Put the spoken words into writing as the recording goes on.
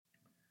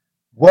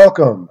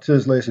Welcome to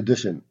this latest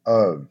edition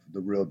of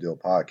the Real Deal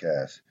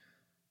Podcast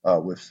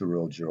with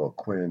Cyril Gerald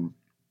Quinn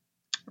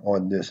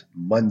on this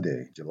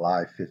Monday,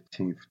 July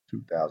 15th,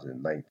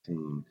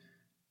 2019,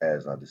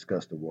 as I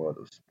discuss the world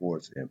of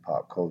sports and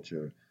pop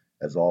culture.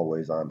 As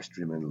always, I'm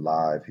streaming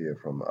live here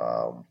from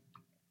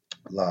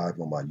live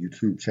on my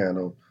YouTube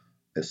channel.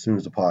 As soon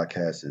as the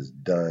podcast is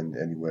done,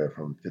 anywhere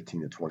from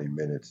 15 to 20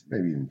 minutes,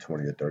 maybe even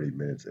 20 or 30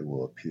 minutes, it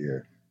will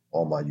appear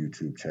on my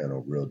YouTube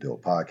channel, Real Deal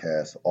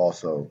Podcast.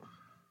 Also,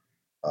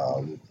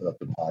 we'll put up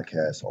the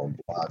podcast on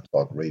Blog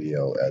Talk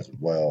Radio as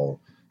well.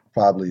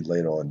 Probably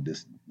later on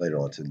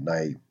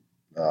tonight.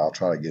 I'll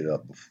try to get it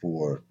up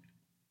before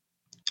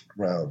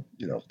around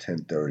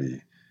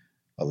 10:30,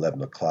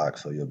 11 o'clock,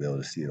 so you'll be able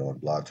to see it on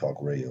Blog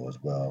Talk Radio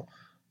as well.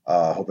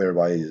 Hope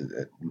everybody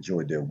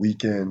enjoyed their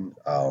weekend.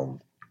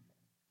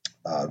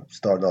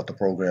 Starting off the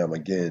program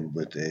again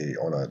with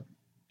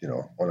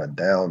on a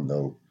down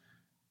note,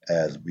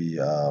 as we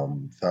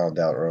found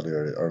out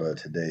earlier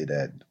today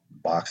that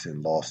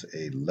boxing lost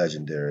a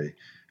legendary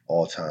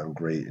all-time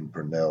great in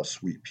Pernell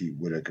Sweet Pea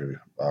Whitaker,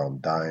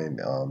 dying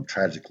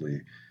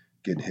tragically,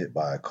 getting hit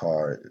by a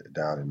car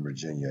down in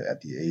Virginia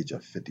at the age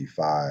of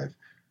 55.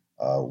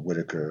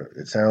 Whitaker,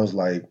 it sounds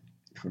like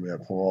from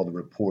all the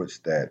reports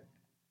that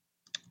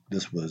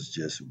this was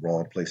just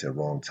wrong place at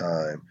wrong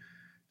time.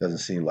 Doesn't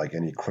seem like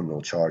any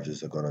criminal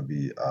charges are going to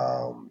be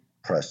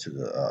pressed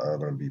are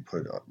going to be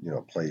put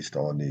placed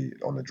on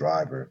the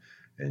driver,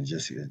 and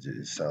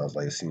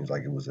it seems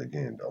like it was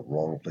again a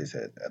wrong place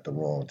at the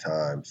wrong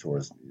time,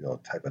 sort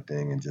of type of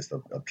thing, and just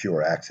a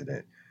pure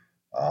accident.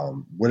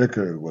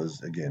 Whitaker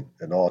was again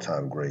an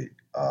all-time great.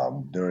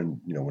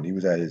 During when he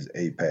was at his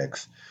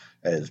apex,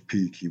 at his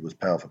peak, he was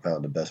pound for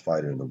pound the best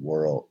fighter in the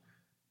world.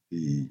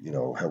 He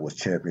was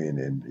champion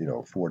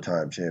and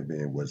four-time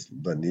champion, was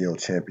Lineal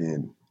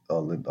champion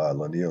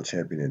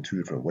in two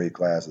different weight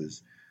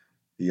classes.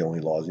 He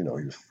only lost, he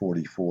was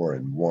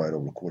 44-1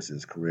 over the course of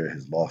his career.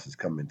 His losses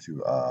coming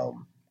to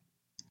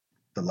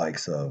the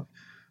likes of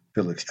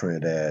Felix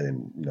Trinidad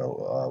and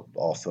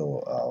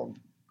also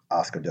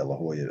Oscar De La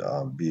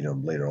Hoya beat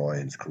him later on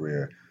in his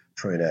career.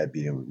 Trinidad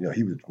beat him.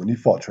 When he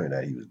fought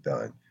Trinidad, he was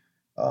done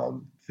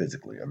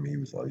physically. I mean, he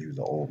was an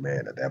old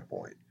man at that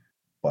point.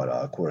 But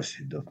of course,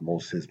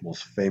 his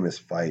most famous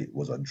fight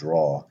was a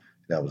draw.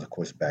 That was, of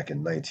course, back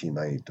in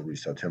 1993,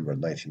 September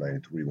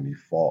 1993, when he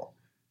fought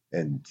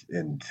and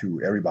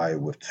to everybody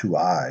with two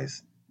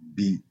eyes,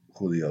 beat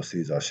Julio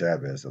Cesar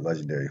Chavez, the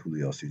legendary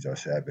Julio Cesar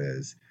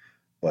Chavez.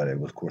 But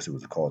of course, it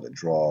was called a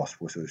draw.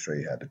 Sports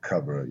Illustrated had to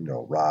cover,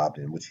 robbed,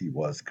 in which he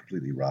was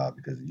completely robbed,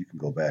 because you can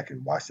go back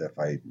and watch that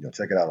fight.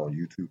 Check it out on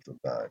YouTube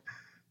sometime.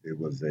 It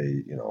was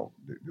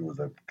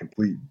a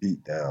complete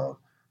beat down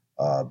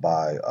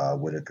by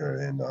Whitaker,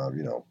 and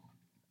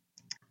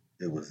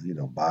it was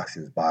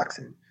boxing is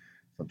boxing.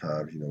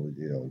 Sometimes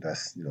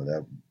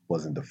that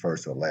wasn't the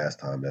first or last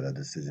time that a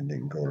decision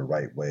didn't go the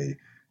right way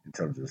in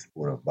terms of the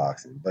sport of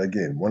boxing. But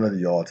again, one of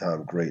the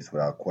all-time greats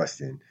without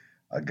question,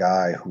 a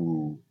guy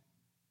who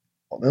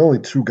the only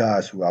two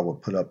guys who I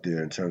would put up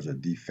there in terms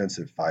of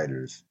defensive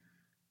fighters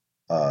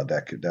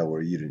that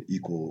were either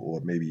equal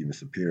or maybe even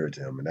superior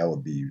to him, and that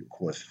would be, of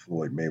course,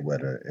 Floyd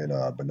Mayweather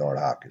and Bernard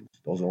Hopkins.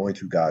 Those are the only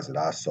two guys that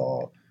I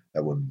saw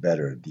that were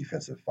better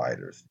defensive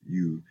fighters.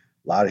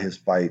 A lot of his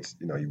fights,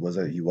 he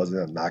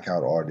wasn't a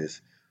knockout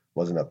artist,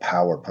 wasn't a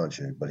power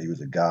puncher, but he was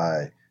a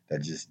guy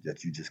that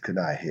you just could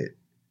not hit,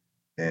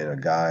 and a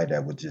guy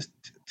that would just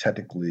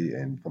technically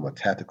and from a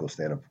tactical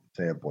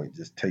standpoint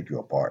just take you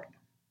apart.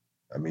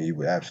 I mean, he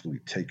would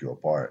absolutely take you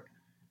apart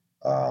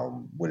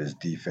with his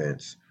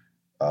defense,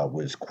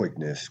 with his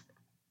quickness,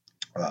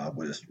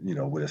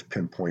 with his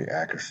pinpoint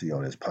accuracy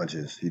on his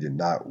punches. He did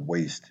not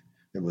waste.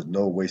 There was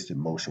no wasted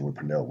motion with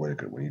Pernell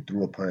Whitaker. When he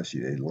threw a punch,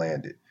 it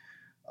landed.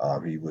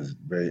 He was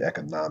very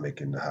economic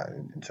and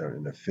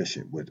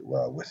efficient with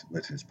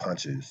his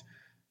punches.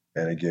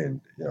 And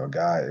again,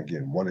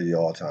 one of the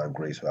all-time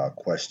greats without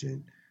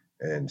question,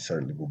 and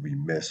certainly will be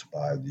missed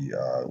by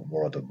the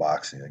world of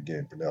boxing.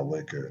 Again, Pernell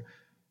Whitaker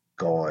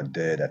gone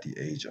dead at the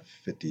age of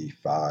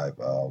 55.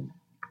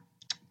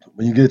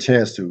 When you get a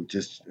chance to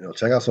just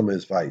check out some of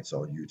his fights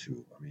on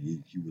YouTube. I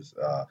mean, he was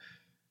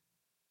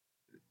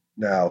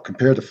now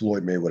compared to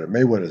Floyd Mayweather.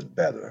 Mayweather is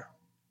better.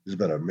 He's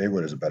better.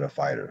 Mayweather is a better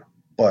fighter.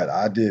 But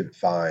I did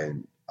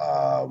find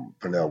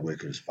Pernell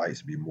Whitaker's fights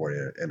to be more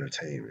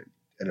entertaining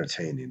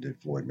than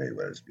Floyd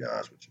Mayweather's. To be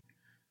honest with you,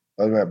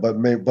 but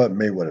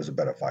Mayweather is a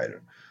better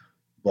fighter.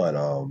 But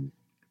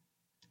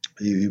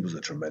he was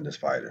a tremendous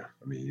fighter.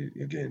 I mean,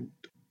 again,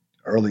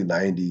 early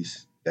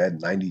 '90s,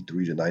 that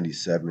 '93 to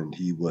 '97,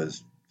 he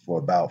was for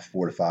about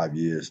 4 to 5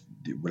 years,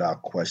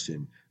 without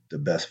question, the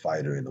best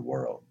fighter in the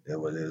world. It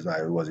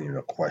wasn't even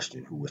a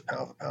question who was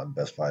pound for pound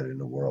the best fighter in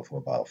the world for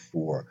about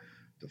 4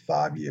 to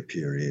 5 year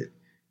period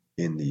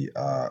in the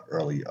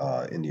early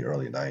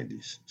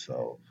 '90s.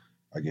 So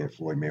again,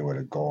 Floyd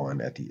Mayweather gone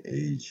at the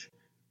age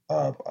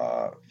of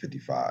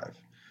 55.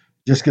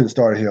 Just getting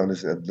started here on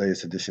this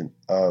latest edition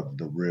of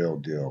the Real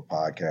Deal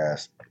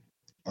Podcast.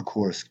 Of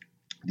course,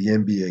 the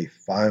NBA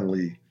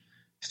finally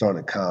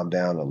starting to calm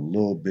down a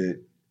little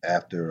bit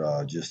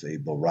after just a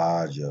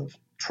barrage of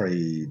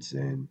trades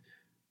and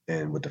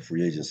with the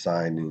free agent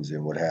signings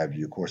and what have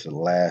you. Of course, the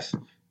last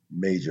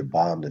major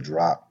bomb to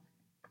drop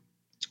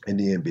in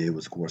the NBA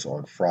was, of course,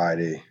 on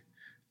Friday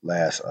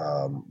last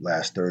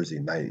Thursday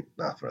night,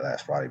 not for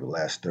last Friday, but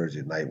last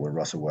Thursday night when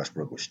Russell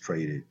Westbrook was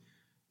traded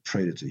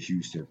to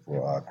Houston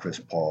for Chris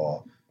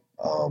Paul.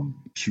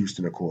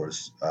 Houston, of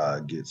course,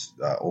 gets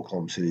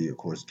Oklahoma City, of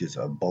course, gets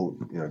a boat,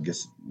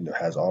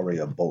 has already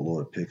a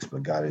boatload of picks,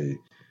 but they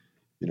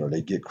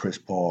get Chris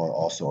Paul,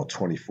 also a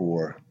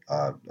 24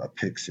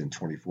 picks in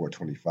 24,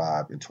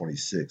 25, and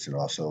 26, and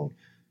also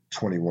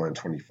 21 and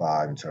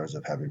 25 in terms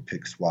of having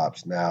pick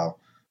swaps. Now,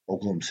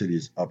 Oklahoma City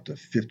is up to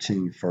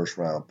 15 first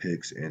round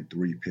picks and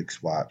 3 pick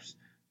swaps,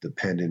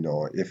 depending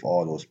on if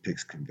all those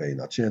picks convey.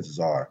 Now,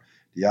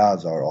 the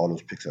odds are all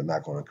those picks are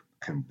not going to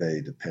convey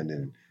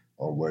depending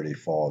on where they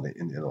fall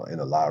in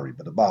the lottery.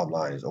 But the bottom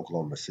line is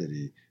Oklahoma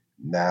City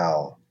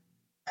now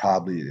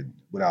probably,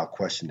 without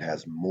question,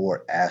 has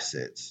more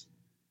assets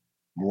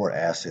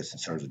in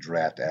terms of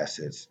draft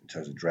assets, in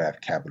terms of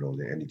draft capital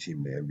than any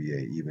team in the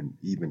NBA,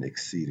 even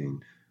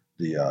exceeding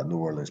the New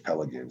Orleans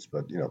Pelicans.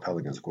 But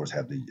Pelicans, of course,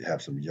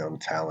 have some young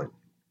talent,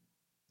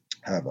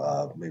 have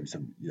maybe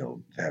some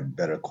have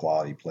better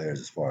quality players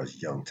as far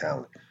as young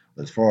talent.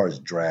 But as far as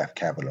draft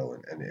capital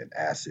and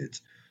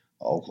assets,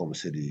 Oklahoma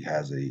City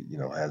has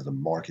the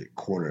market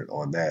cornered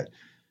on that.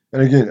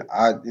 And again,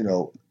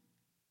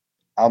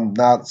 I'm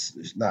not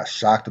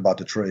shocked about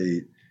the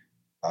trade.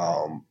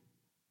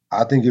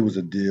 I think it was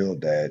a deal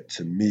that,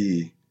 to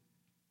me,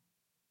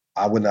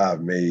 I would not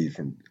have made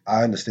from.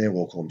 I understand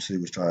what Oklahoma City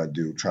was trying to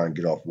do, trying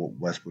to get off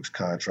Westbrook's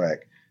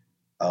contract.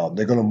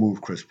 They're going to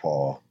move Chris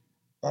Paul.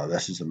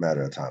 That's just a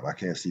matter of time. I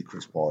can't see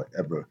Chris Paul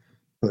ever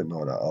putting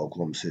on an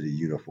Oklahoma City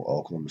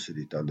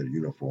Thunder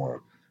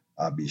uniform.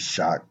 I'd be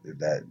shocked if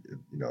that,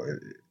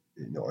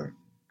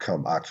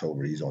 come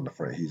October he's on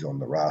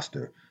the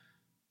roster.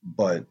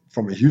 But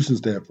from a Houston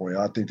standpoint,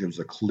 I think it was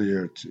a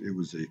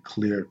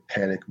clear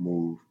panic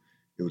move.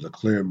 It was a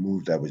clear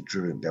move that was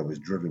driven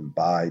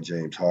by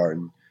James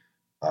Harden.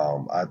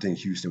 I think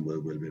Houston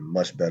would have been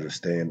much better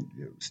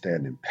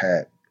standing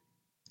pat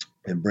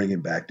and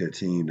bringing back their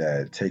team that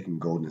had taken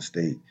Golden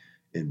State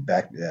and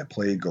back that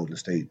played Golden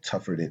State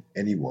tougher than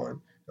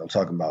anyone. I'm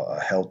talking about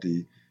a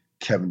healthy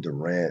Kevin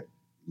Durant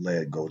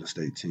led Golden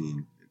State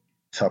team,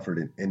 tougher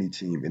than any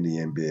team in the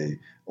NBA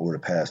over the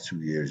past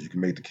 2 years. You can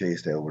make the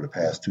case that over the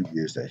past 2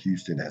 years that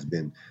Houston has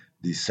been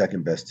the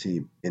second best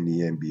team in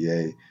the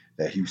NBA,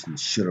 that Houston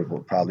should have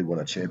probably won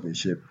a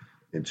championship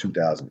in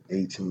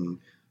 2018.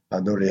 I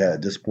know they had a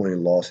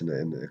disappointing loss in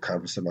the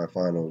conference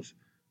semifinals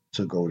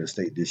to Golden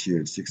State this year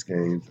in 6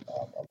 games.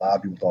 A lot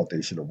of people thought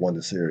they should have won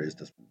the series,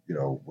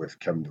 with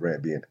Kevin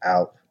Durant being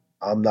out.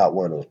 I'm not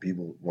one of those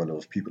people.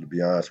 To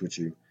be honest with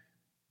you,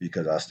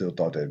 because I still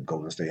thought that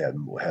Golden State had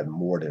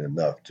more than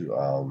enough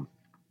to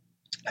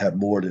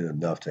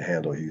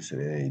handle Houston,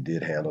 and he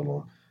did handle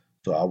them.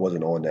 So I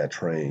wasn't on that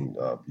train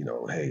of,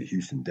 hey,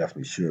 Houston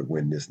definitely should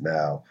win this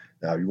now.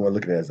 Now, if you want to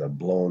look at it as a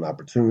blown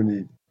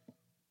opportunity,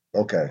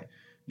 okay,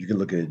 you can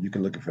look at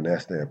it from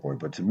that standpoint.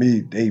 But to me,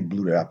 they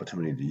blew their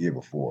opportunity the year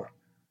before.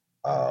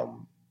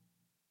 Um,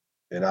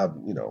 and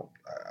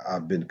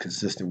I've been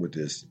consistent with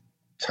this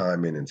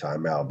time in and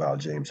time out about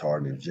James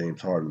Harden. If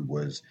James Harden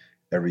was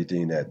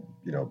everything that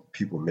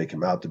people make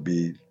him out to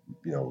be,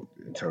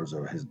 in terms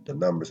of the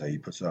numbers that he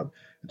puts up,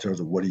 in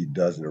terms of what he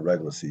does in the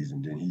regular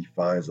season, then he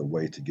finds a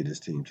way to get his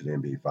team to the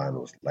NBA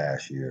Finals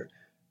last year,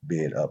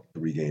 being up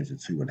 3 games to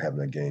 2 and having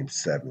a game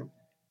 7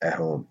 at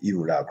home, even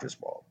without Chris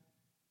Paul.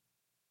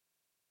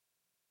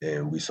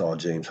 And we saw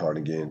James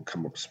Harden again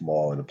come up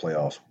small in the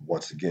playoffs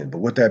once again. But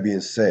with that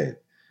being said,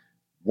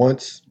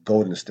 once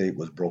Golden State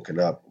was broken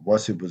up,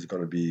 once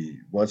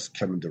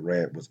Kevin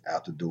Durant was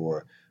out the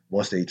door,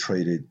 once they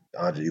traded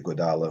Andre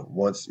Iguodala,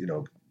 once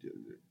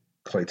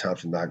Klay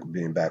Thompson not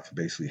being back for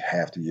basically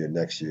half the year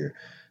next year,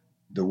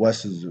 the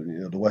West is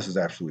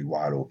absolutely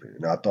wide open.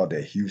 And I thought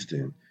that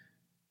Houston,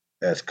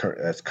 as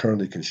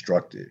currently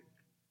constructed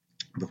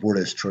before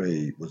this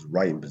trade, was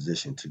right in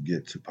position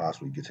to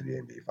possibly get to the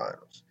NBA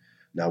Finals.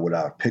 Now, would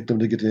I have picked them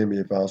to get to the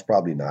NBA Finals?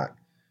 Probably not.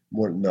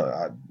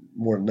 I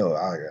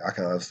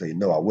can honestly say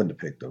no. I wouldn't have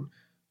picked them,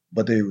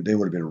 but they would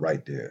have been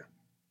right there,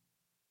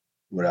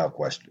 without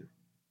question.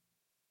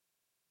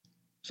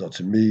 So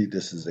to me,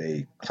 this is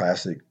a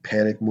classic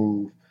panic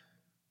move.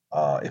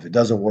 If it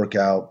doesn't work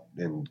out,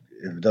 Daryl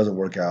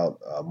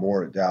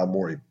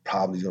Morey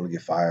probably is going to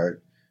get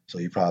fired. So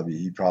he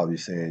probably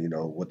saying,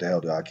 what the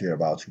hell do I care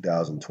about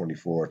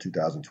 2024,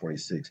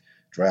 2026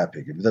 draft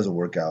pick? If it doesn't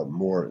work out,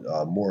 Morey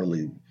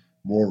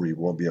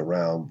won't be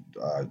around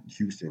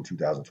Houston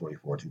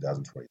 2024,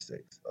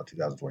 2026, or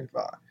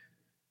 2025.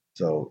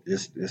 So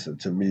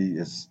to me,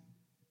 it's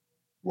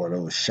one of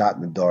those shot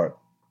in the dark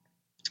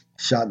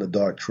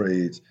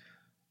trades.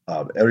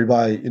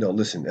 Everybody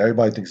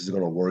thinks it's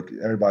going to work.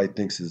 Everybody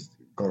thinks it's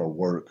going to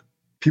work.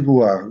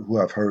 People who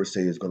I've heard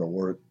say it's going to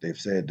work, they've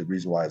said the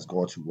reason why it's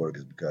going to work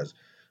is because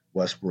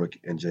Westbrook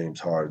and James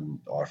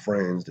Harden are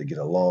friends. They get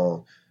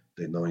along.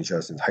 They've known each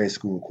other since high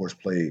school. Of course,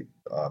 played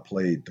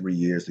 3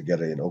 years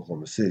together in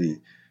Oklahoma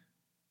City.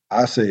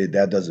 I say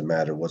that doesn't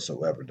matter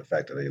whatsoever. The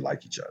fact that they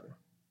like each other,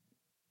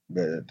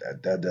 but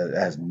that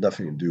has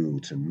nothing to do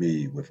to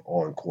me with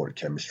on court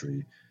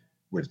chemistry,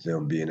 with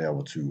them being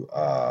able to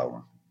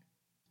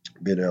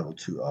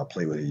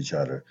play with each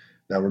other.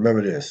 Now,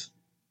 remember this: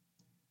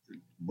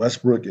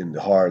 Westbrook and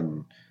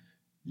Harden,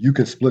 you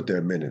can split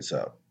their minutes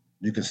up.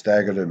 You can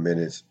stagger their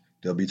minutes.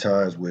 There'll be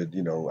times with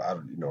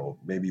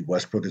maybe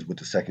Westbrook is with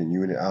the second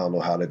unit. I don't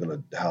know how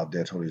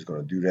D'Antoni is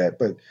gonna do that,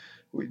 but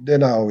they're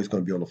not always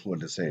going to be on the floor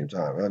at the same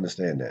time. I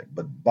understand that,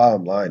 but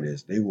bottom line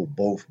is they will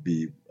both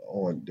be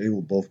on. They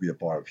will both be a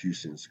part of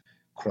Houston's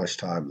crunch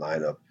time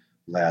lineup.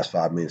 Last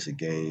 5 minutes of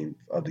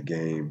the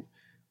game,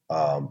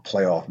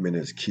 playoff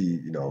minutes,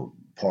 key.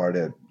 Part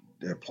of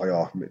their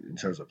playoff in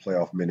terms of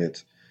playoff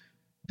minutes.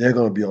 They're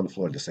going to be on the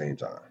floor at the same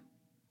time.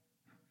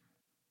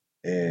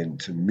 And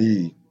to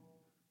me,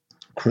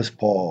 Chris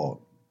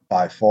Paul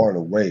by far and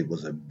away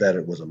was a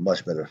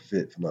much better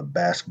fit from a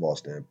basketball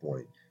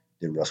standpoint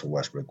than Russell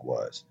Westbrook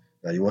was.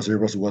 Now you want to say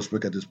Russell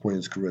Westbrook at this point in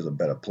his career is a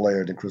better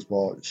player than Chris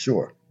Paul?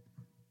 Sure.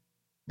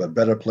 But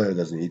better player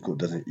doesn't equal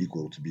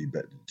to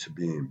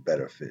being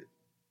better fit.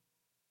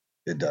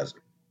 It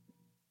doesn't.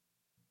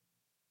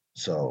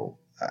 So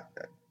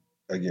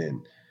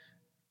again,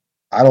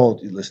 I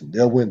don't listen.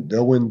 They'll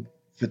win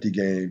 50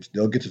 games.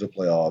 They'll get to the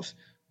playoffs.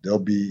 They'll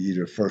be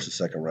either first or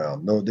second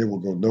round. No, they will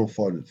go no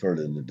further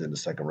than the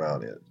second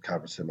round in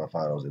conference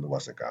semifinals in the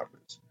Western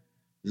Conference.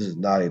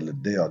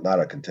 They are not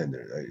a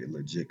contender, a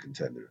legit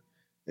contender,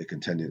 a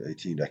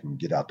team that can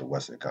get out the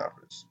Western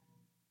Conference.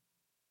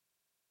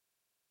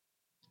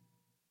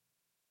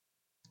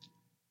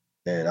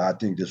 And I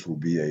think this will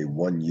be a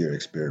 1-year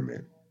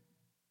experiment.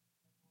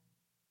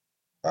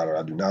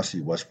 I do not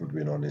see Westbrook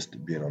being on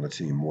the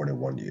team more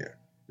than 1 year,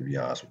 to be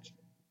honest with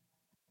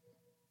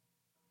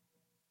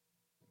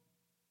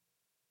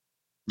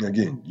you.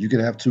 Again, you can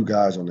have two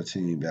guys on the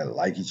team that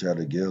like each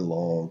other, get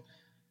along.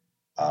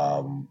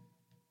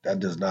 That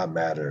does not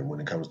matter when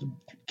it comes to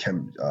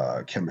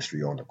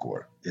chemistry on the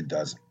court. It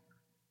doesn't.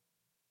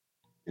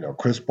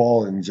 Chris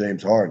Paul and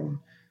James Harden,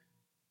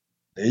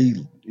 they,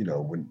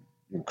 when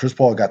Chris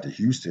Paul got to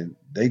Houston,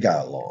 they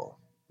got along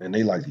and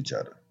they liked each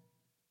other.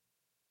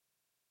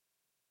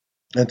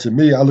 And to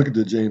me, I look at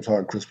the James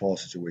Harden Chris Paul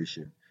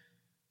situation.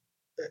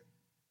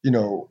 You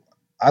know,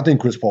 I think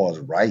Chris Paul is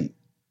right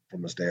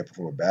from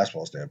a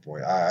basketball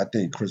standpoint. I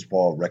think Chris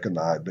Paul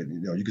recognized, but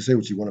you can say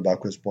what you want about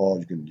Chris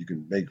Paul. You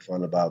can make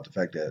fun about the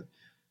fact that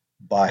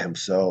by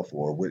himself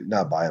or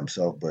not by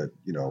himself, but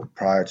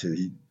prior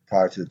to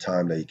the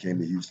time that he came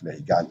to Houston,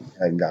 that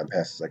hadn't gotten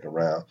past the second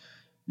round.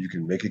 You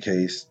can make a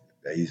case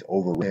that he's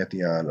over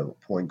pantheon of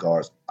point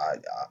guards.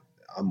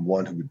 I'm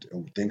one who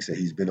thinks that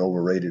he's been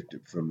overrated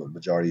from the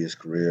majority of his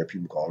career.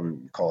 People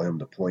call him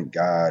the point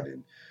guard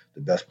and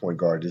the best point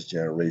guard of this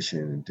generation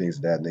and things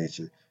of that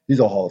nature. He's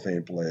a Hall of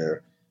Fame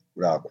player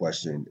without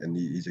question, and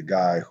he's a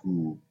guy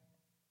who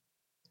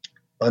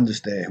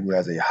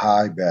has a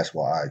high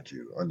basketball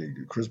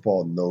IQ. Chris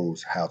Paul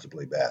knows how to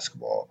play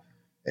basketball,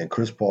 and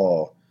Chris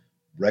Paul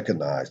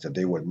recognized that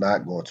they were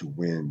not going to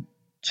win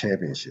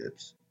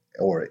championships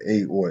or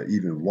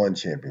even one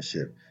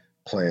championship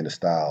playing that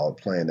style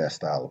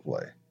of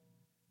play.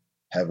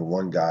 Having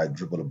one guy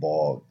dribble the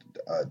ball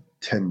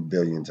 10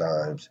 billion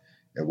times,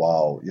 and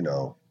while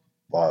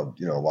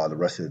the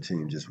rest of the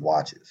team just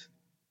watches,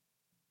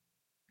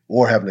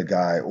 or having a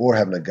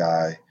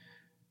guy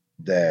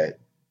that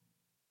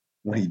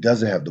when he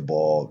doesn't have the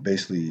ball,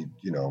 basically,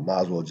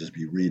 might as well just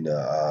be reading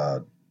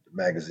a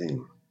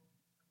magazine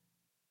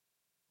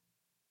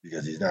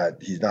because he's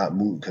not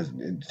moving. Because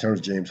in terms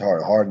of James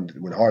Harden,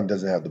 when Harden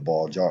doesn't have the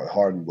ball,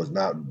 Harden was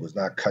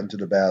not cutting to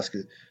the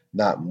basket,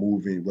 not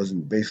moving,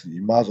 wasn't basically.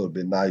 You might as well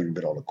have not even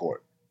been on the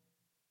court.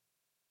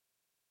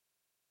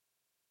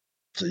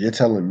 So you're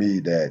telling me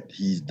that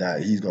he's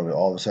going to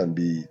all of a sudden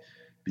be,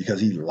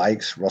 because he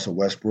likes Russell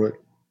Westbrook,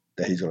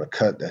 that he's going to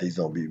cut, that he's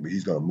going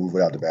to move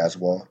without the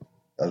basketball?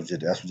 That's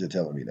what you're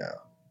telling me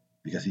now.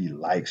 Because he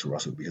likes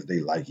Russell, because they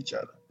like each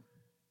other.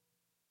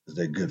 Because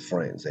they're good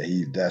friends.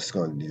 He's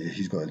going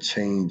to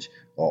change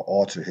or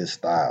alter his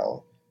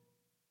style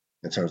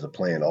in terms of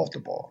playing off the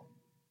ball.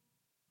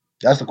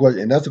 That's the question,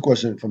 and that's the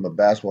question from a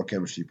basketball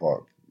chemistry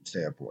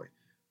standpoint.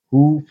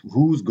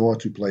 Who's going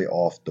to play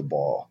off the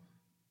ball?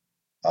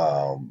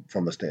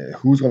 From a stand,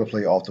 who's going to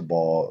play off the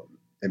ball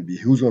and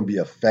who's going to be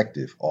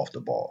effective off the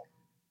ball?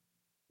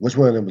 Which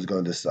one of them is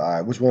going to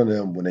decide? Which one of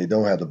them, when they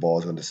don't have the ball,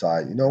 is going to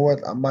decide? You know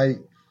what?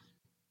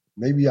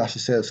 Maybe I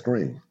should set a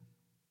screen,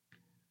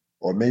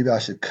 or maybe I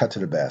should cut to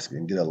the basket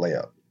and get a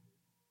layup.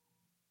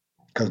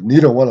 Because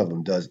neither one of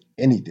them does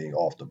anything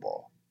off the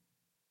ball.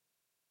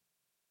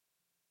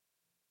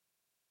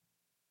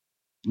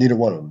 Neither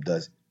one of them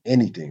does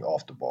anything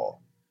off the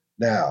ball.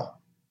 Now,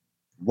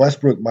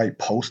 Westbrook might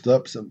post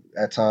up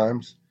at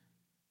times.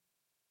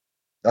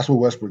 That's what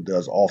Westbrook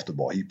does off the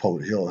ball.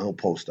 He'll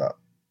post up.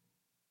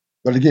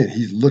 But again,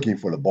 he's looking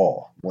for the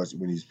ball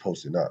when he's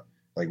posting up.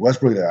 Like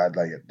Westbrook,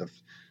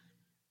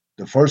 the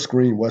the first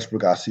screen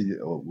Westbrook I see,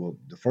 well,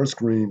 the first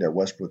screen that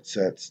Westbrook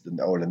sets,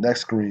 or the next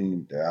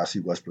screen that I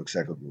see Westbrook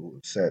set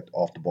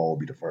off the ball will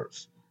be the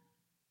first.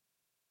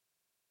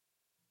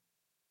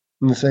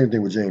 And the same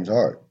thing with James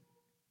Harden.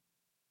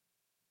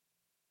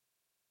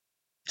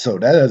 So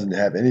that doesn't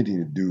have anything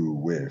to do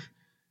with.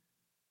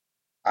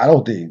 I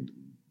don't think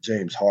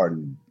James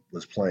Harden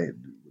was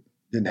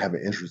didn't have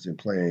an interest in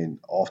playing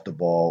off the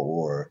ball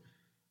or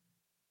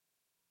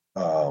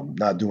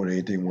not doing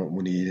anything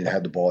when he didn't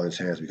have the ball in his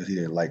hands because he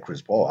didn't like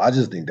Chris Paul. I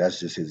just think that's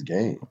just his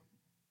game.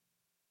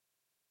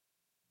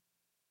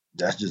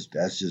 That's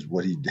just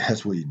what he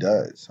that's what he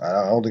does. I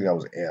don't think that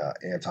was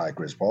anti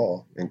Chris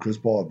Paul, and Chris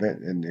Paul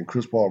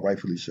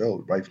rightfully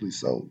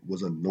so,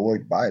 was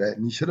annoyed by that,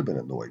 and he should have been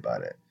annoyed by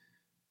that.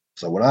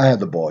 So when I had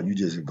the ball, you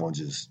just gonna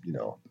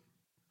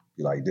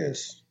be like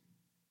this,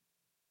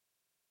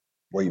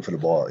 waiting for the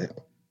ball,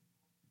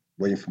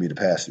 waiting for me to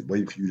pass it,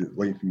 waiting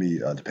for me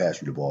to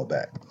pass you the ball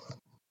back,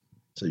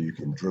 so you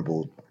can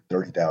dribble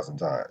 30,000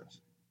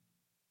 times.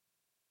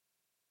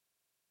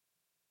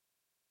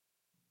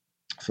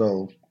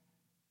 So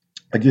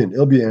again,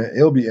 it'll be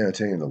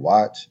entertaining to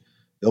watch.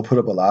 They'll put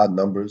up a lot of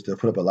numbers. They'll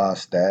put up a lot of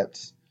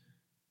stats.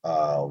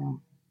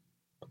 Um,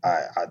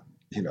 I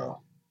you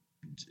know,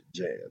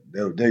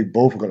 they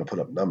both are going to put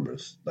up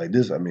numbers like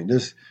this. I mean,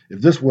 this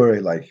if this were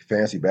like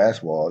fancy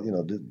basketball,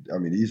 I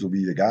mean, these will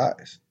be your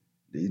guys.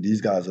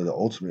 These guys are the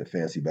ultimate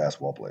fancy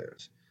basketball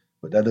players.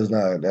 But that's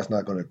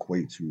not going to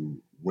equate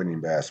to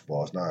winning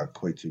basketball. It's not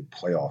equate to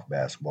playoff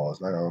basketball.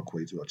 It's not going to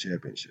equate to a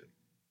championship.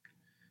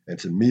 And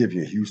to me, if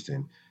you're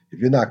Houston, if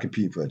you're not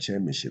competing for a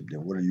championship,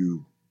 then what are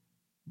you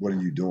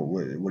doing?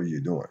 What are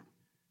you doing?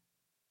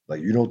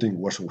 Like you don't think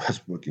Russell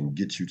Westbrook can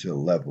get you to the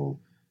level?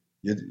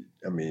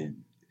 I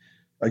mean,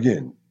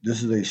 again,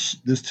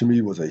 this to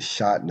me was a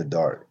shot in the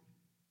dark.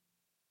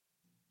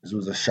 This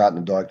was a shot in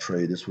the dark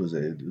trade. This was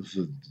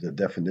the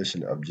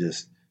definition of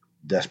just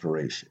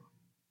desperation.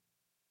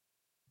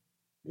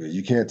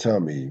 You can't tell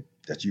me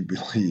that you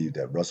believe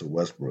that Russell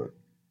Westbrook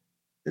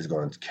is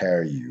going to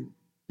carry you,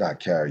 not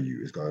carry you.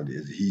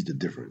 He's the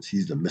difference.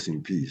 He's the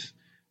missing piece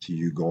to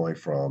you going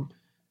from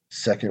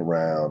second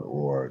round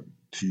or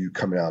to you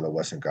coming out of the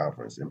Western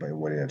Conference and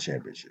winning a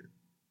championship.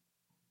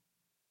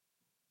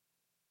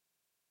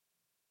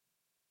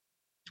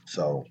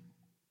 So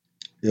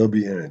it'll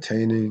be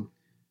entertaining.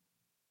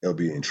 It'll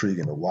be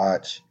intriguing to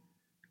watch,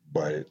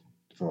 but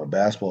from a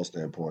basketball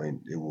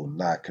standpoint, it will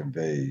not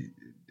convey.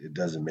 It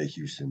doesn't make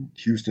Houston.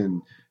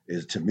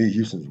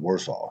 Houston's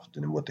worse off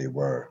than what they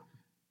were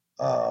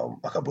a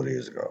couple of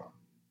days ago,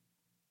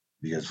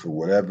 because for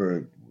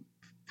whatever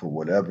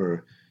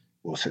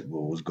what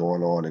was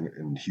going on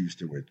in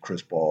Houston with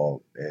Chris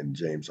Paul and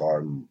James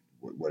Harden,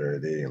 whether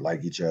they didn't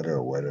like each other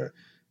or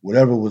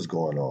whatever was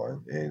going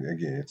on. And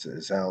again, it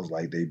sounds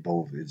like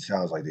it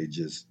sounds like they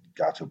just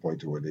got to a point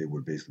to where they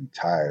were basically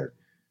tired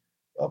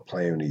of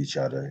playing with each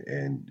other,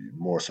 and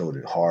more so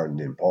than Harden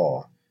and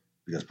Paul,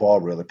 because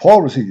Paul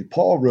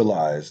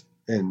realized,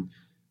 and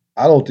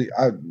I don't think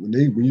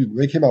when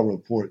they came out with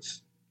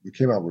reports,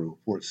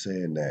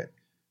 saying that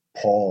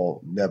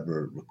Paul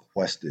never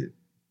requested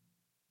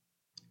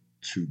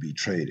to be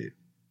traded,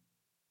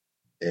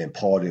 and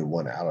Paul didn't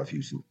want out of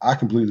Houston. I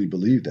completely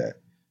believe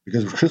that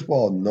because Chris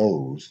Paul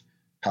knows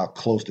how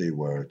close they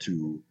were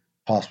to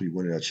possibly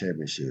winning a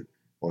championship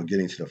or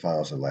getting to the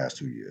finals in the last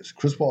 2 years.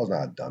 Chris Paul's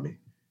not a dummy.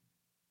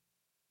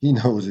 He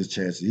knows his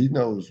chances. He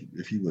knows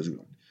if he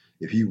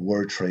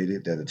were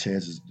traded, that the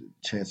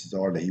chances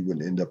are that he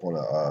wouldn't end up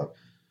on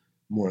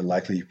more than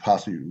likely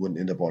possibly wouldn't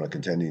end up on a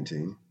contending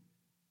team.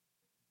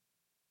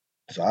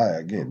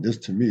 So this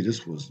to me,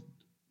 this was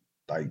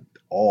like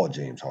all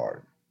James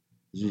Harden.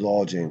 This was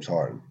all James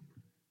Harden.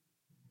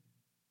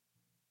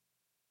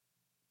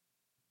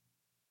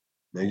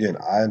 And again,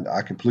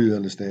 I completely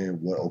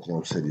understand what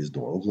Oklahoma City is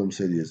doing. Oklahoma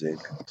City is in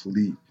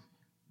complete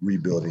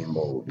rebuilding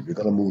mode. If you're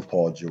going to move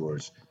Paul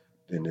George,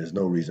 then there's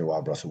no reason why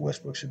Russell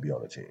Westbrook should be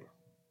on the team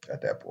at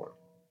that point.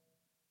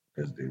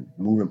 Because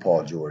moving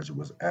Paul George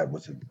was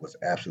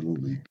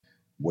absolutely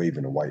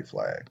waving a white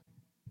flag.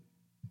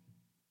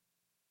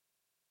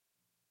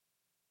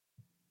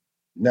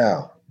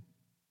 Now,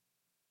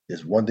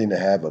 it's one thing to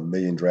have a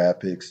million draft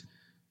picks.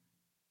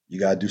 You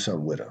got to do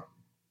something with them.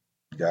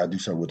 You got to do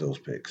something with those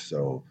picks.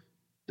 So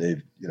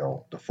they've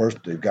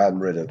gotten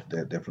rid of.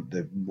 They're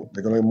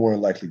going to more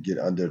than likely get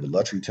under the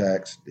luxury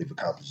tax. They've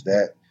accomplished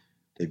that.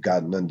 They've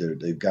gotten under.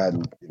 They've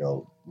gotten.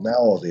 Now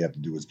all they have to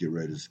do is get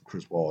rid of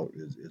Chris Paul.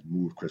 Is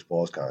move Chris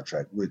Paul's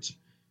contract, which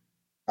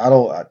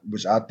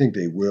which I think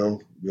they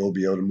will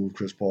be able to move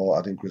Chris Paul.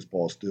 I think Chris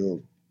Paul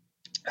still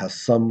has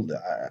some.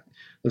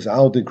 Listen, I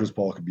don't think Chris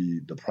Paul could be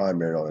the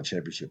primary on a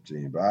championship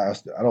team, but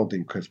I don't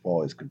think Chris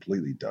Paul is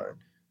completely done.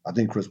 I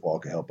think Chris Paul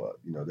can help.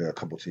 There are a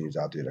couple teams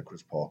out there that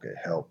Chris Paul can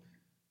help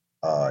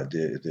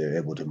if they're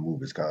able to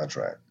move his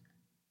contract.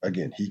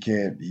 Again, he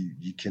can't.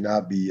 He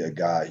cannot be a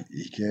guy.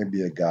 He can't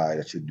be a guy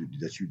that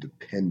you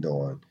depend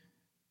on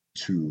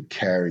to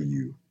carry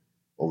you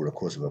over the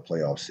course of a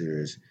playoff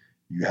series.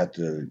 You're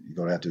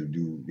gonna have to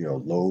do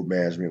load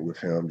management with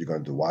him. You're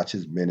going to watch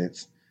his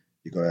minutes.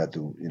 You're gonna have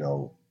to,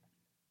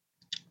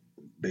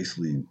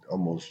 basically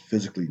almost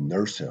physically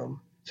nurse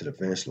him to the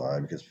finish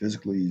line because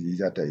physically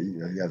he's at that. He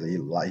has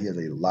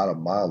a lot of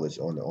mileage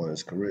on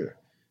his career,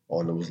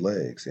 on those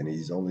legs, and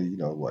he's only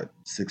what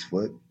 6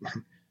 foot.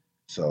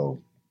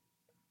 So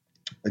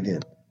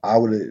again, I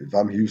would have if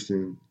I'm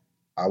Houston,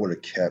 I would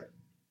have kept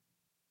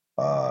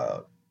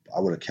uh, I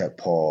would have kept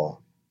Paul.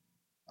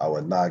 I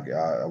would not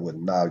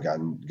have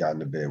gotten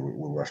to bed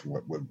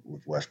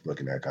with Westbrook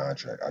in that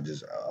contract.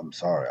 I'm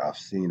sorry. I've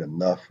seen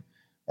enough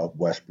of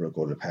Westbrook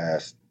over the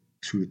past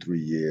 2 to 3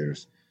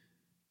 years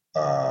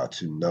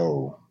to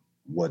know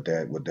what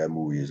that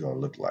movie is going to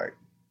look like.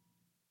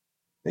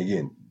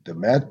 Again,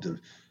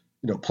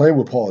 playing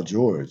with Paul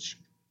George,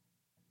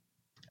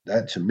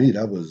 that to me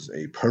that was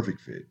a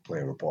perfect fit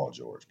playing with Paul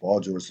George. Paul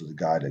George was a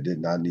guy that did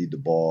not need the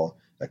ball,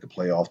 that could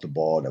play off the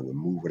ball, that would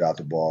move without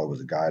the ball. It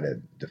was a guy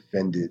that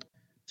defended,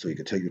 so he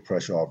could take the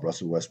pressure off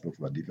Russell Westbrook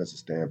from a defensive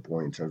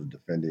standpoint in terms of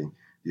defending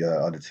the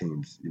other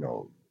team's,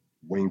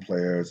 wing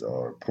players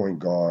or point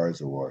guards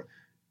or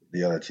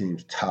the other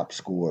team's top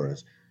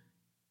scorers.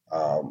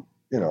 Um,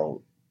 you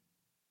know,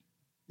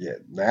 yeah.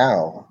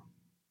 Now,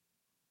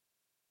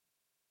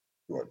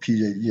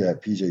 PJ, yeah,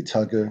 PJ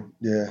Tucker,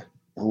 yeah.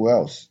 Who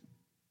else?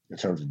 In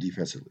terms of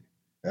defensively.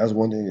 That's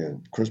one thing.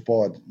 And Chris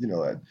Paul,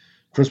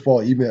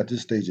 even at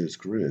this stage of his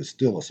career, is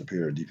still a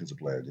superior defensive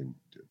player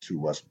to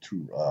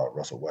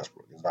Russell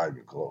Westbrook. It's not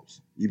even close.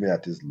 Even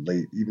at this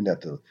late, even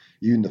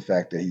the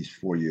fact that he's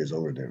 4 years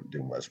older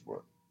than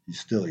Westbrook,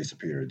 he's still a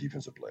superior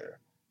defensive player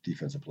to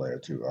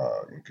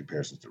in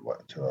comparison to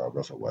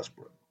Russell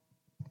Westbrook.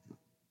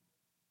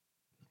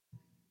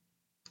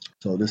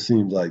 So this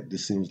seems like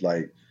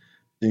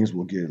things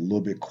will get a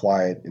little bit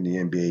quiet in the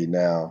NBA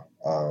now.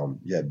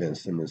 Yeah, Ben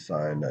Simmons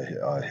signed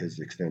his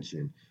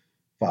extension,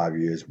 5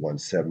 years,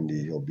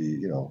 170. He'll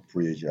be,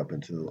 free agent up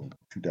until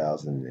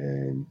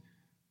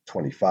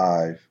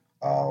 2025.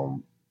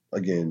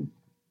 Again,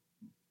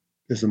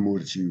 it's a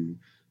move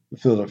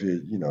Philadelphia,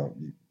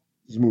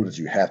 it's a move that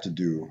you have to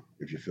do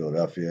if you're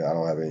Philadelphia. I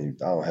don't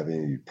have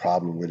any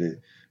problem with it.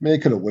 I mean, they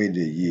could have waited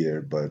a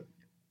year, but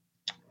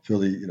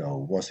Philly,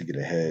 wants to get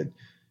ahead.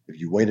 If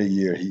you wait a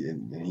year,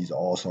 and he's an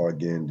all-star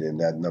again, then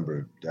that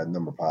number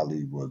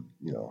probably will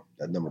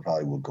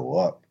go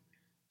up.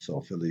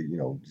 So Philly,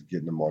 is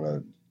getting them on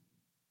a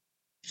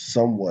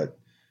somewhat,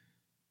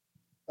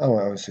 I don't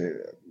know, I would say,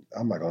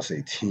 I'm not gonna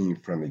say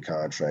team-friendly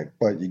contract,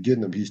 but you're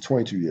getting him. He's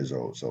 22 years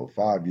old, so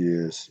 5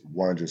 years,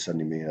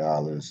 $170 million.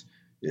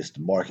 It's the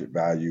market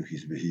value.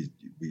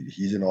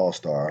 He's an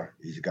all-star.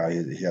 He's a guy.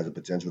 He has the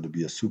potential to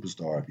be a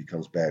superstar if he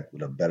comes back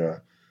with a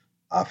better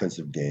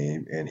offensive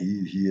game, and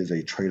he is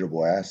a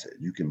tradable asset.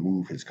 You can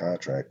move his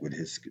contract with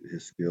his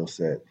skill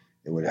set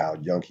and with how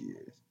young he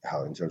is,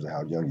 how in terms of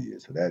how young he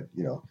is. So that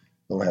don't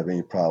have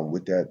any problem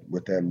with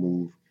that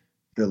move.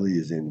 Philly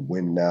is in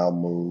win now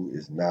mode,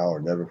 is now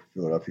or never for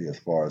Philadelphia as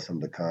far as some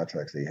of the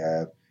contracts they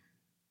have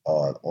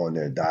on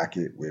their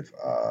docket with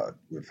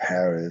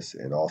Harris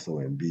and also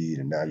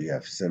Embiid, and now you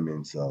have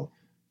Simmons. So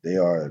they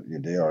are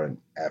in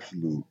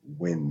absolute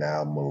win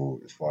now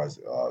mode as far as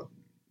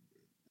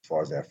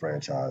that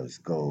franchise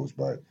goes.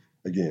 But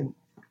again,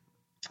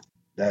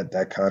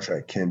 that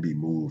contract can be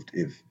moved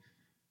if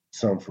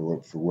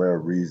for whatever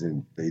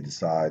reason they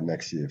decide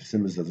next year if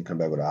Simmons doesn't come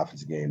back with an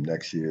offensive game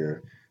next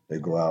year, they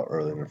go out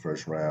early in the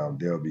first round.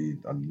 There'll be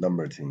a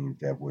number of teams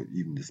that would,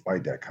 even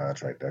despite that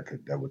contract,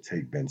 that would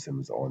take Ben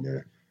Simmons on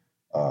their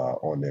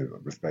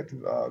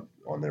respective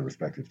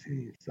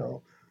teams.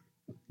 So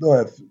don't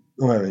have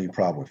don't have any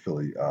problem with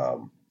Philly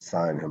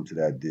signing him to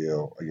that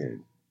deal.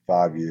 Again,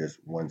 5 years,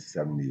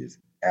 170 is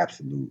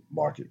absolute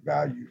market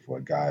value for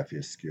a guy of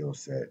his skill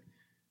set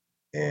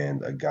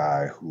and a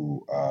guy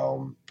who,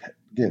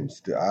 again,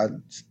 still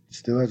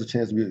has a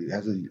chance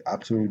has an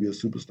opportunity to be a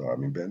superstar. I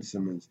mean, Ben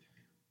Simmons,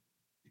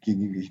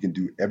 he can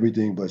do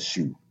everything but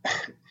shoot.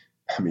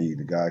 I mean,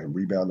 the guy can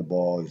rebound the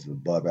ball. He's an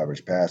above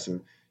average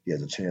passer. He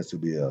has a chance to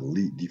be an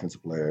elite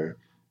defensive player.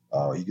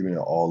 He could be an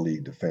all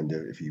league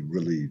defender if he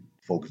really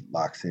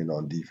locks in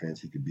on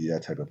defense. He could be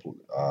that type of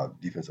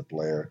defensive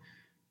player.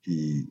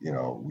 We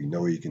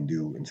know he can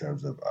do in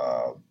terms of,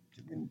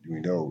 we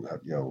know,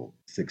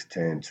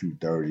 6'10",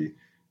 230.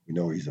 We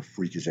know he's a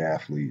freakish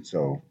athlete.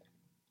 So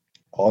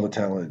all the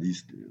talent, he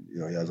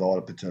has all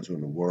the potential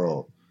in the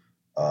world.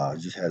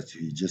 He just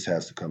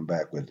has to come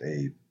back with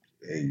a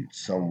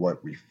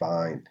somewhat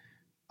refined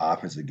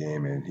offensive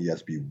game, and he has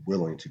to be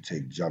willing to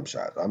take jump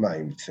shots. I'm not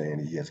even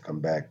saying he has to come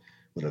back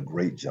with a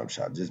great jump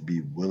shot. Just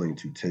be willing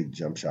to take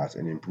jump shots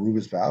and improve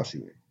his foul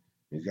shooting.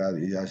 He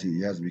has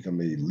to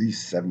become at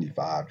least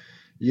 75.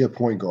 You're a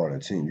point guard on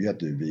a team. You have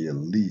to be at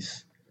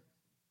least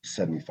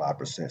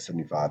 75%,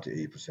 75 to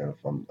 80%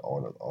 from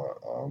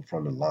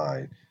the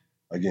line.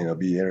 Again, it'll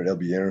be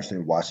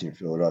interesting watching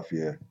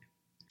Philadelphia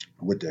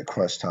with their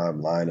crunch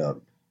time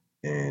lineup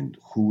and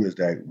who is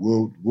that.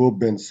 Will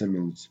Ben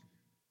Simmons'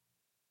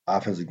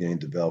 offensive game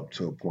develop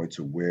to a point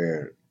to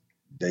where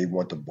they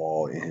want the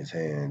ball in his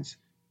hands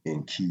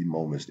in key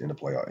moments in a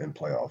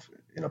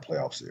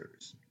playoff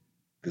series?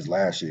 Because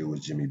last year it was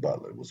Jimmy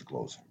Butler was the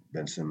closer.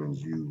 Ben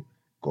Simmons, you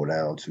go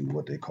down to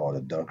what they call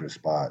the dunker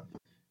spot,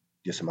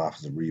 get some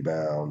offensive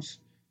rebounds,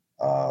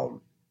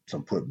 um,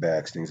 some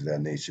putbacks, things of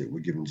that nature. We're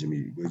giving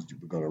Jimmy. We're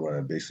going to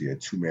run basically a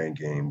two-man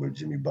game with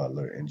Jimmy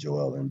Butler and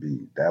Joel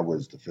Embiid. That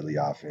was the Philly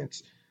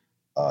offense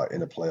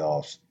in the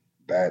playoffs.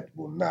 That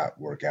will not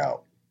work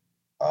out.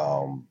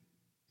 Um,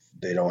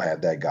 they don't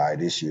have that guy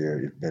this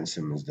year. If Ben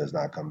Simmons does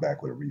not come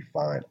back with a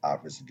refined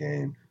offensive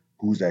game,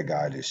 who's that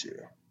guy this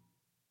year?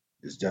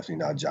 It's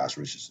definitely not Josh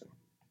Richardson.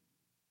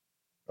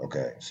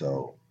 Okay,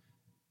 so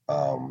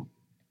um,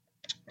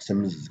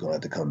 Simmons is going to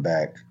have to come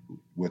back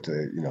with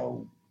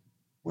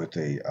with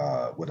an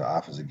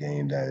offensive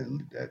game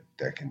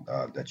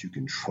that you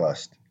can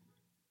trust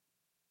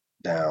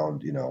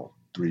down,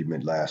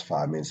 last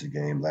 5 minutes a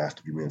game,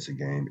 last 3 minutes a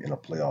game in a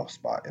playoff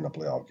spot in a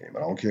playoff game. I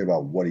don't care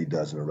about what he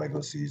does in the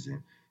regular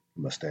season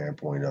from a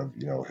standpoint of,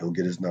 he'll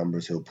get his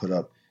numbers, he'll put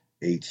up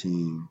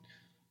 18,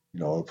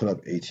 he'll put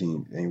up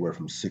 18, anywhere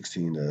from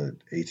 16 to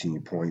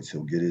 18 points.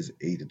 He'll get his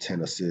 8 to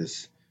 10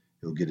 assists.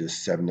 He'll get his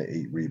 7 to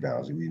 8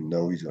 rebounds. We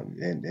know he's going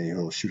to, and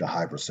he'll shoot a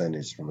high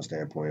percentage from a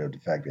standpoint of the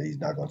fact that he's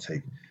not going to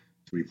take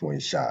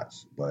 3-point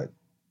shots. But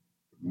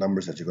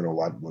numbers that you're going to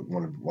want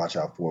to watch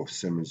out for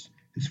Simmons,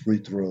 his free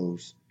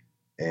throws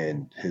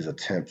and his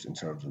attempts in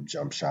terms of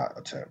jump shot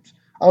attempts.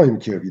 I don't even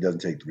care if he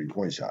doesn't take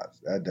 3-point shots.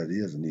 That he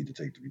doesn't need to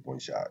take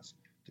 3-point shots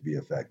to be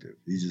effective.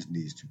 He just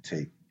needs to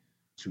take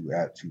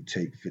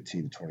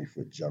 15 to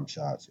 20-foot jump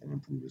shots and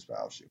improve his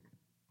foul shooting.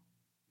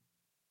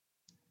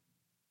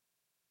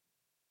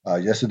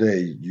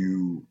 Yesterday,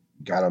 you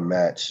got a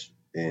match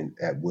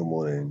at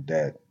Wimbledon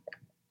that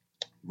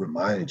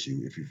reminded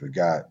you, if you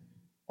forgot,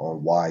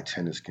 on why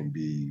tennis can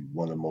be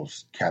one of the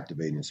most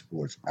captivating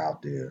sports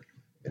out there.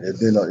 And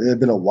it had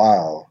been a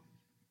while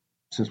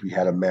since we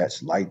had a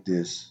match like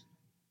this.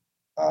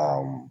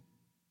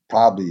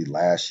 Probably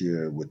last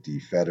year with the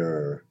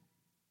Federer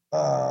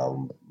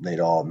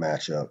Nadal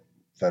matchup,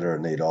 Federer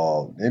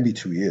Nadal, maybe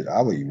 2 years.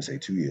 I would even say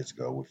 2 years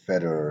ago with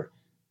Federer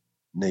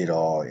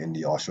Nadal in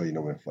the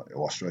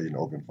Australian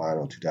Open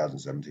final in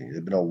 2017.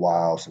 It's been a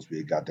while since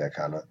we got that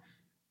kind of,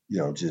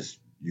 just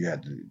you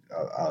had to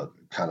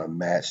kind of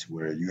match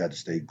where you had to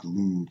stay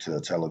glued to the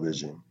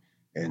television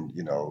and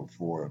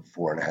for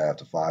 4.5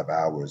 to 5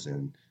 hours.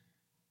 And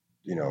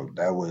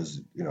that was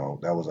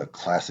a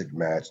classic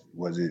match.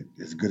 Was it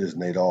as good as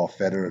Nadal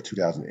Federer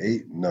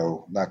 2008?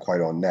 No, not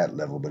quite on that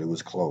level, but it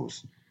was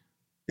close.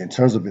 In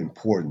terms of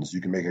importance,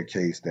 you can make a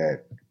case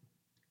that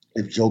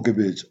if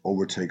Djokovic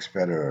overtakes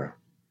Federer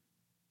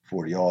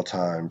for the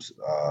all-time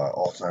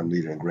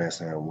leader in Grand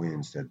Slam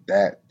wins,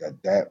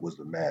 that was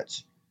the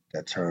match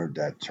that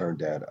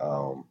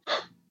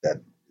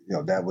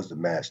was the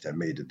match that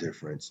made the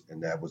difference,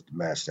 and that was the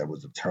match that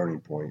was the turning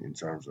point in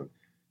terms of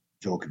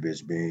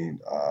Djokovic being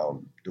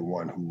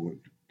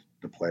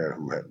the player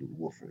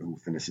who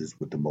finishes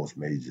with the most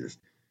majors.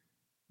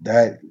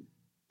 That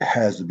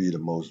has to be the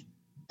most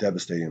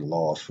devastating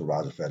loss for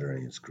Roger Federer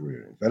in his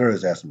career. Federer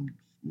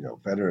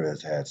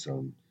has had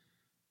some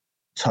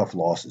tough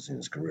losses in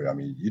his career. I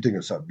mean, you think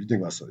about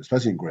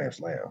especially in Grand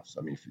Slams.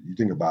 I mean, you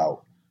think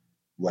about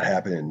what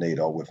happened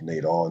with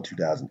Nadal in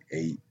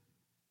 2008,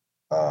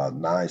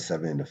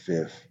 9-7 in the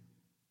fifth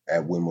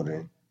at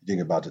Wimbledon. You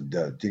think about the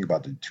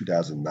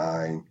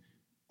 2009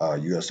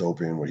 U.S.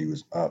 Open where he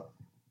was up,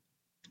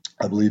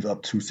 I believe,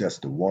 up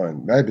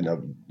 2-1. Might have been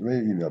up,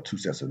 maybe even up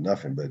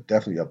 2-0, but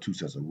definitely up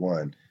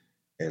 2-1,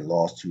 and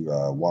lost to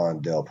Juan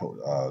Del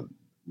Potro,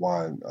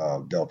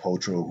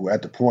 who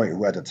at the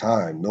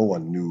time, no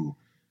one knew.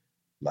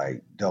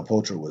 Like, Del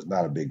Potro was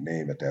not a big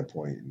name at that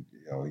point.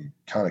 He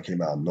kind of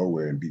came out of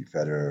nowhere and beat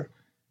Federer,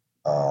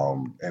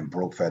 and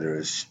broke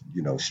Federer's,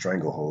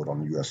 stranglehold on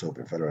the U.S.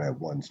 Open. Federer had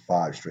won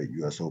 5 straight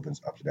U.S. Opens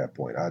up to that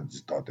point. I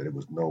just thought that it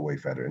was no way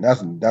Federer, and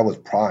that was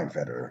prime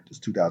Federer. This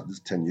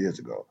 10 years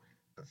ago.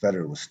 But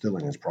Federer was still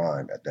in his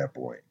prime at that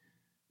point.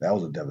 That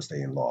was a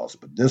devastating loss.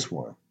 But this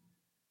one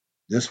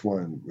was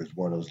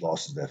one of those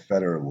losses that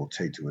Federer will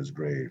take to his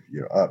grave.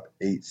 You're up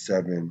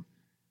 8-7.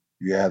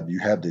 You have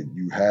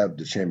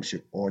the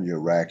championship on your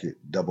racket,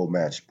 double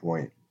match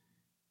point,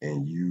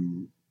 and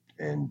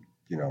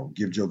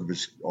give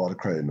Djokovic all the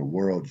credit in the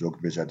world.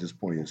 Djokovic at this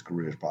point in his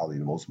career is probably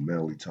the most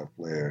mentally tough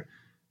player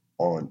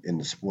in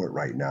the sport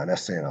right now. And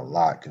that's saying a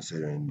lot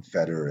considering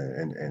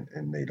Federer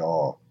and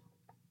Nadal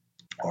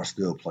are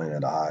still playing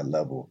at a high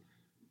level.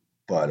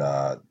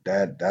 But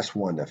that's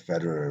one that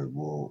Federer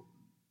will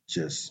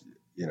just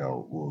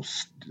will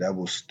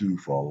stew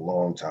for a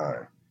long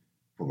time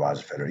for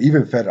Roger Federer.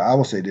 Even Federer, I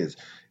will say this,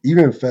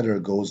 even if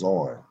Federer goes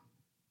on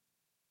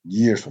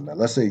years from now,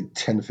 let's say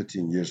 10 to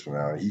 15 years from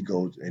now, and he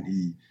goes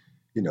and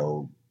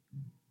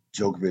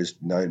Djokovic,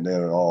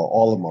 Nadal,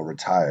 all of them are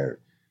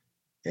retired,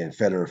 and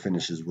Federer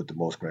finishes with the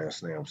most Grand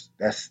Slams,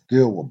 that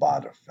still will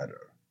bother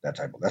Federer.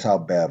 That's how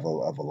bad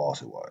of a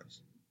loss it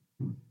was.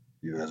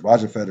 Because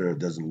Roger Federer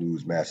doesn't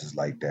lose matches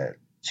like that,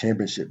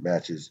 championship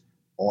matches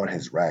on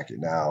his racket.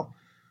 Now,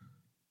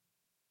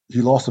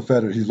 he lost to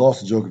Federer. He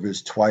lost to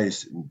Djokovic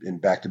twice in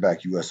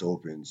back-to-back U.S.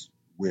 Opens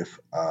with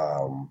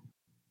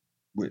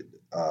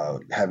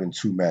having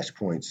two match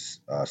points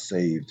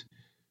saved,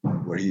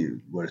 where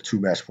the two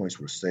match points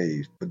were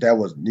saved. But that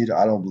was neither.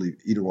 I don't believe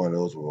either one of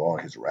those were on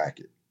his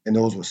racket, and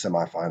those were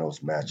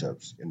semifinals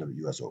matchups in the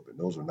U.S. Open.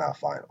 Those were not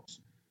finals.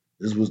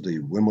 This was the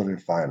Wimbledon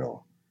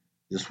final.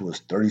 This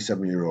was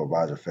 37-year-old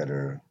Roger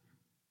Federer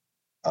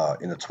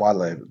in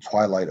the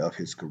twilight of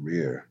his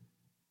career,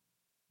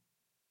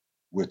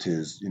 with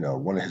his,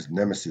 one of his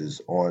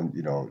nemesis on,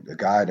 the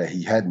guy that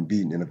he hadn't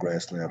beaten in a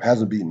Grand Slam,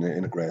 hasn't beaten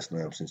in a Grand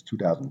Slam since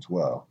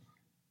 2012.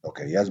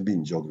 Okay, he hasn't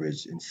beaten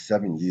Djokovic in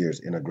 7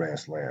 years in a Grand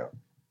Slam.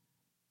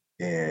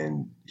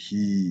 And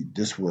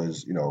this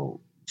was,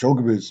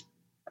 Djokovic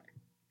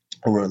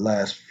over the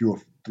last few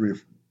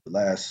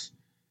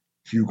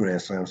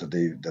Grand Slams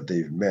that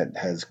they've met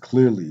has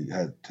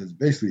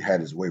basically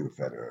had his way with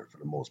Federer for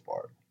the most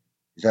part.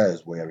 He's had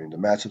his way. I mean,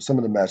 some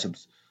of the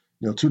matchups,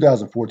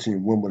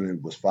 2014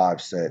 Wimbledon was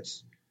 5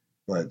 sets,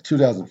 but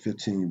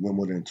 2015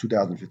 Wimbledon,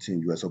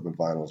 2015 U.S. Open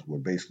Finals were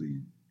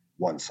basically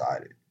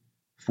one-sided.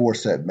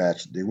 4-set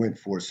match. They went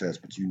 4 sets,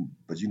 but you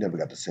never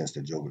got the sense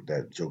that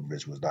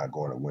Djokovic was not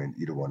going to win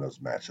either one of those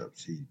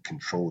matchups. He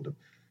controlled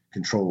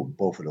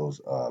both of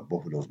those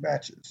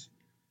matches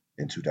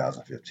in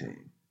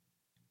 2015.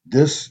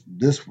 This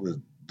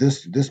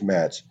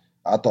match,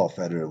 I thought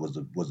Federer was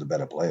the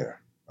better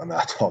player. I mean,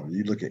 I thought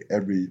you look at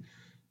every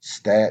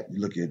stat, you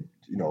look at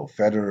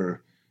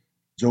Federer,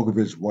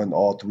 Djokovic won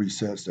all 3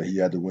 sets that he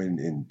had to win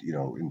in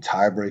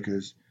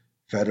tiebreakers.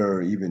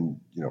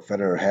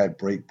 Federer had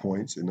break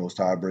points in those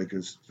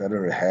tiebreakers.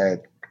 Federer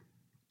had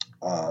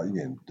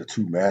the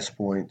two match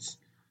points,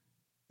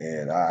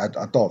 and I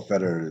thought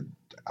Federer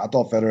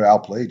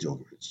outplayed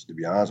Djokovic. To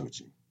be honest with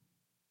you,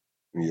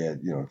 he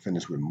had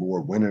finished with more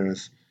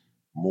winners,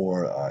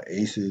 more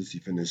aces. He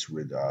finished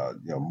with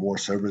more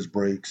service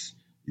breaks.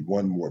 He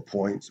won more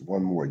points,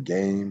 won more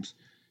games.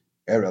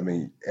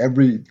 Every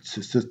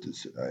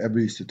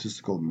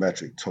statistical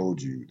metric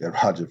told you that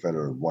Roger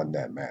Federer won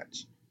that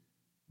match.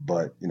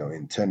 But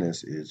in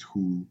tennis, is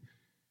who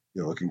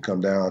it can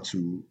come down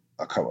to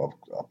a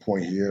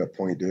point here, a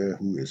point there.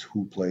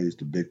 Who plays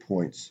the big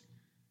points?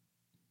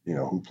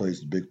 Who plays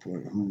the big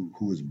point?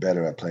 Who is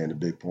better at playing the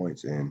big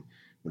points? And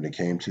when it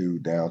came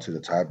down to the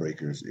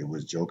tiebreakers, it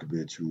was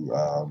Djokovic who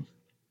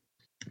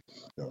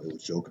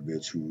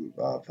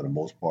for the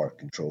most part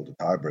controlled the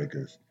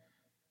tiebreakers.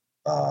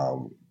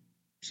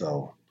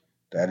 So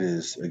that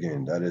is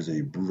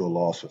a brutal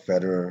loss for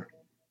Federer.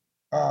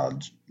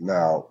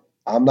 Now,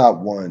 I'm not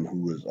one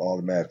who is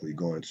automatically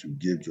going to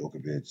give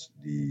Djokovic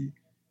the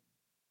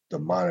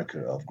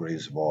moniker of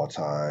greatest of all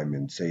time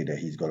and say that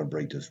he's going to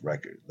break this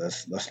record.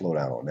 Let's slow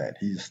down on that.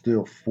 He's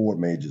still 4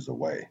 majors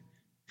away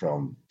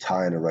from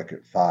tying the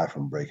record, 5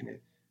 from breaking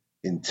it.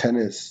 In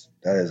tennis,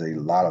 that is a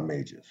lot of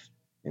majors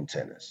in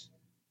tennis.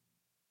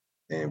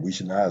 And we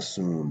should not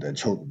assume that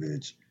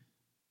Djokovic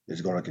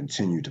is going to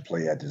continue to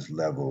play at this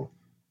level.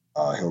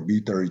 He'll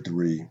be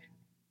 33.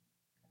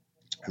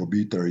 He'll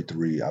be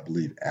 33, I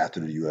believe, after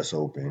the U.S.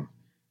 Open.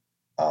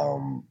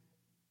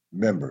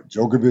 Remember,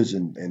 Djokovic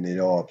and they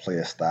all play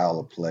a style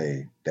of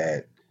play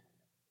that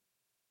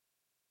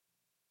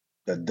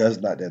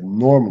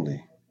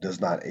normally does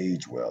not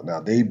age well.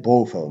 Now, they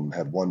both of them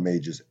have won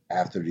majors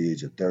after the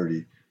age of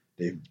 30.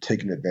 They've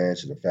taken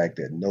advantage of the fact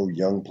that no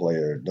young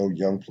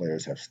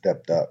players have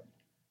stepped up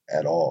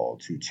at all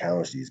to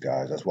challenge these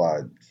guys. That's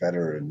why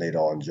Federer and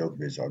Nadal and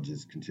Djokovic are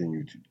just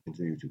continue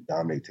to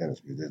dominate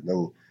tennis, because there's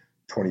no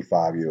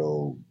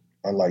 25-year-old.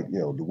 Unlike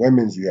the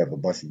women's, you have a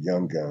bunch of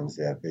young guns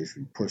that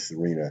basically push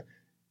Serena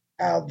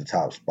out of the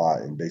top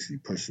spot and basically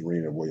push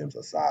Serena Williams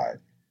aside.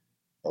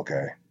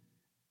 Okay,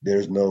 there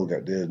are no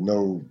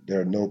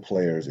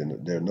players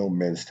and there are no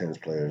men's tennis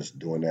players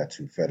doing that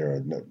to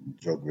Federer,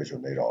 Djokovic, or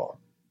Nadal.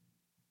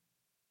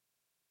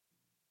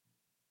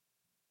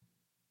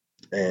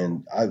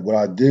 And what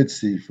I did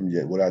see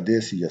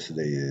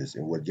yesterday is,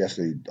 and what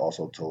yesterday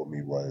also told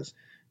me was,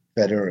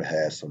 Federer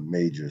has some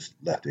majors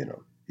left in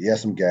him. He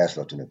has some gas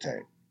left in the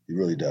tank. He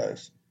really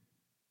does.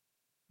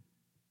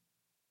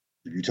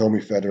 If you told me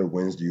Federer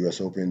wins the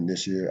U.S. Open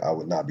this year, I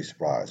would not be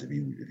surprised if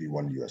he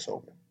won the U.S.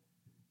 Open.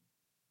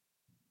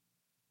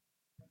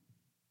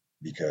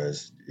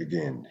 Because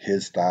again,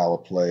 his style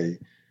of play,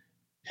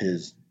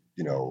 his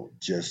Federer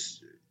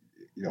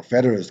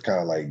is kind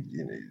of like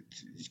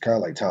he's kind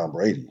of like Tom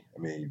Brady. I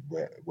mean,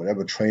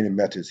 whatever training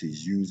methods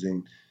he's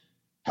using,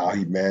 how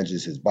he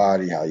manages his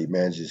body, how he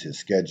manages his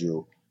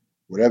schedule,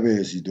 whatever it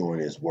is he's doing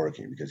is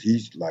working, because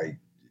he's like,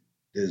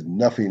 there's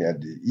nothing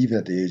even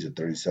at the age of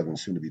 37,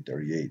 soon to be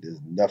 38, there's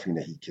nothing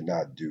that he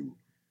cannot do,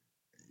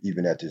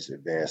 even at this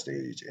advanced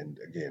age. And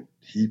again,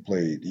 he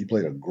played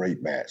a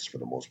great match for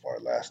the most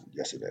part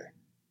yesterday.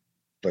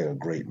 Played a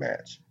great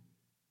match.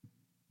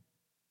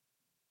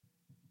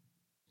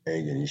 And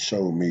again, he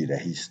showed me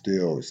that he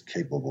still is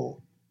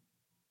capable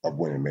of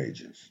winning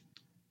majors.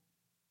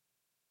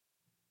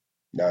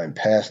 Now, in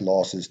past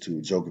losses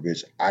to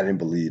Djokovic, I didn't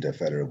believe that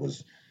Federer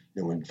was.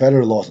 When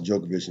Federer lost to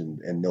Djokovic,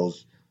 and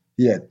those,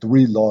 he had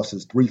 3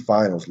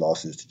 finals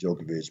losses to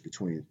Djokovic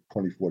between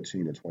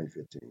 2014 and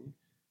 2015,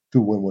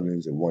 2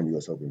 Wimbledons and 1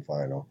 U.S. Open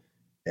final.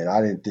 And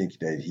I didn't think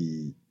that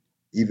he,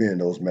 even in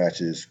those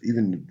matches,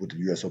 even with the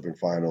U.S. Open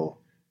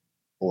final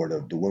or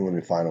the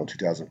Wimbledon final in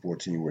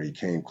 2014, where he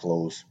came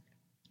close,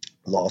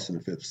 lost in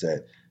the fifth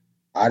set,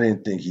 I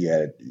didn't think he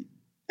had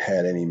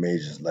any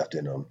majors left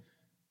in him.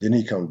 Then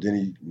he,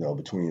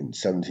 between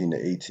 17 to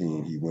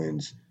 18, he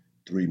wins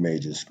three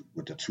majors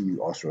with the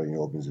two Australian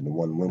Opens and the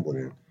one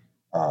Wimbledon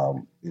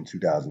in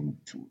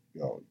 2002,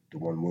 the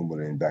one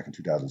Wimbledon back in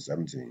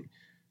 2017.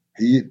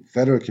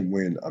 Federer can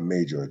win a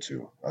major or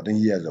two. I think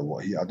he has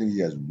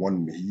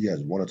one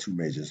or two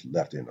majors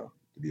left in him,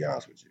 to be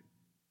honest with you.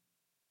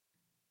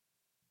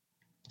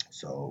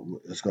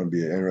 So it's going to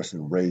be an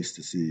interesting race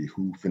to see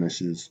who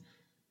finishes,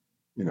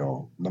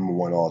 number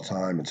one all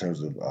time in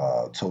terms of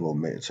total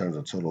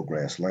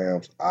Grand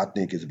Slams. I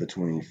think it's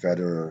between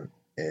Federer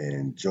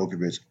and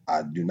Djokovic.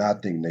 I do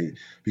not think Nate,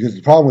 because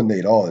the problem with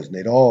Nadal is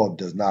Nadal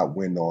does not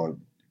win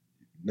on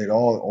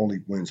Nadal only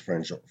wins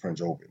French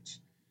Opens.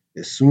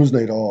 As soon as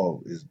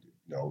Nadal is,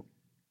 you know,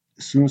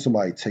 as soon as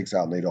somebody takes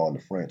out Nadal in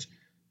the French,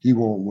 he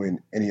won't win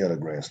any other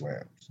Grand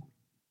Slams.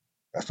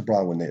 That's the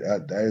problem with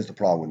Nate. That is the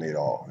problem with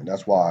Nadal, and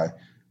that's why,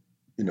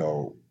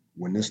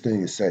 when this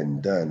thing is said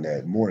and done,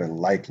 that more than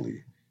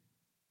likely,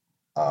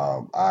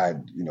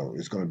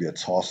 it's going to be a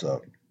toss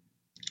up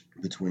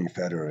between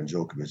Federer and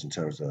Djokovic in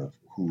terms of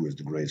who is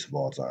the greatest of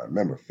all time.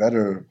 Remember,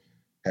 Federer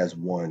has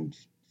won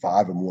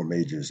five or more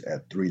majors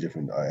at three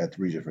different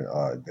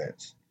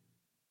events.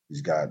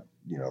 He's got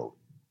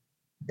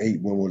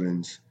eight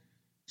Wimbledons,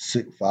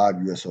 five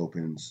U.S.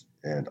 Opens,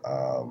 and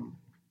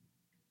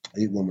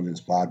eight Wimbledons,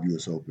 five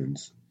U.S.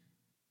 Opens,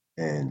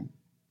 and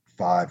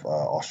five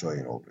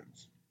Australian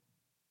Opens,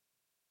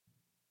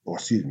 or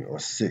excuse me, or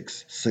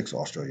six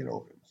Australian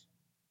Opens.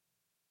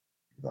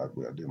 If I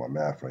did my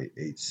math right,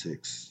 8,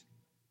 6,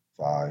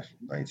 5,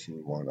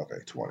 19, 1, okay,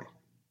 20.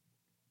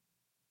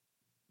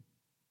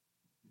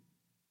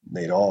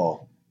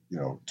 Nadal,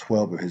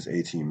 12 of his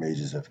 18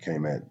 majors have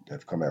come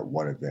at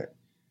one event.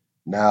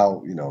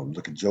 Now,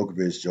 look at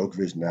Djokovic.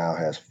 Djokovic now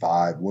has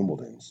five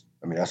Wimbledons.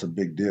 I mean, that's a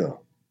big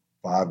deal.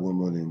 Five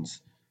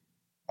Wimbledons,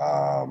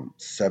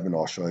 seven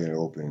Australian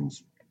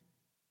Opens,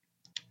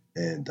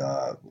 and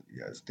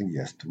yeah, I think he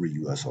has three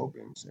U.S.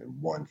 Opens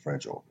and one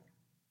French Open.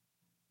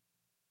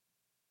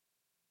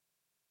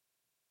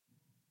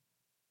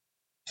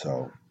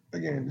 So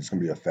again, it's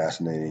going to be a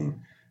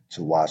fascinating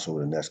to watch over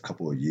the next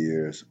couple of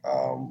years.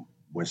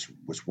 Which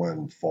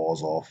one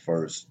falls off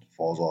first?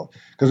 Falls off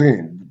because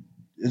again,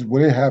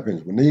 when it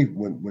happens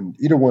when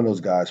either one of those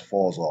guys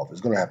falls off,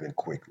 it's going to happen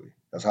quickly.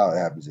 That's how it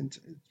happens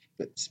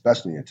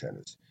especially in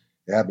tennis.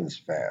 It happens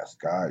fast.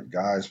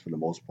 Guys for the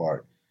most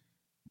part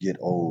get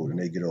old, and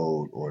they get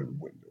old, or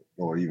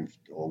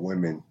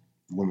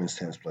women's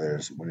tennis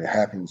players, when it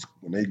happens,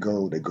 when they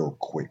go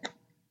quick.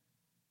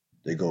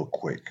 They go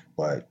quick.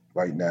 But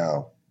right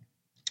now,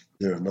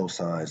 there are no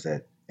signs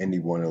that any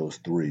one of those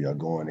three are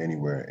going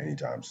anywhere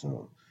anytime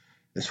soon.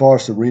 As far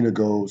as Serena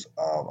goes,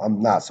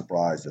 I'm not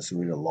surprised that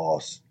Serena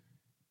lost.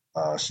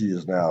 She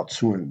is now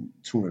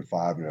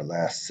 2-5 in her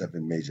last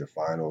seven major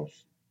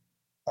finals.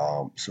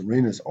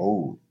 Serena's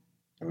old.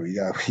 I mean,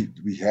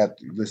 we had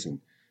to listen.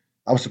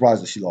 I'm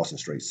surprised that she lost in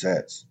straight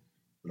sets,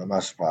 but I'm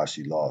not surprised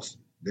she lost.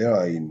 There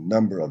are a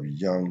number of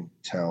young,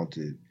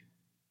 talented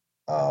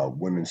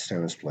women's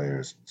tennis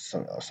players: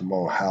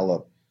 Simone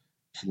Halep,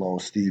 Sloane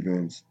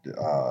Stevens,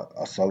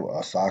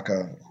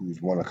 Osaka,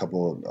 who's won a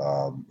couple,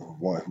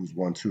 who's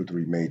won two or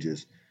three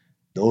majors.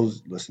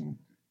 Those listen,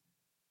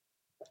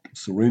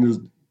 Serena's,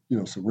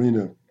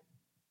 Serena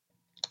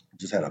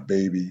just had a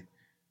baby.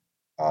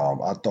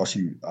 I thought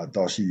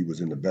she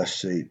was in the best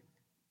shape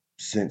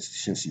since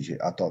she.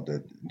 I thought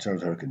that in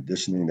terms of her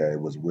conditioning, that it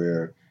was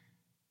where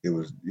it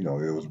was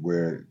where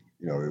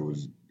it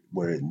was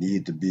where it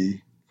needed to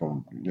be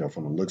from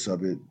the looks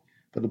of it.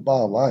 But the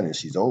bottom line is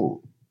she's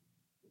old,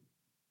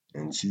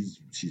 and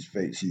she's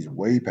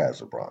way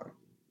past her prime.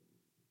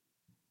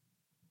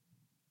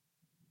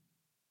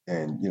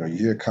 And you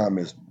hear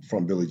comments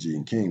from Billie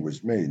Jean King,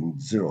 which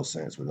made zero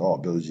sense with all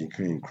Billie Jean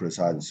King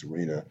criticizing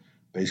Serena,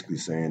 basically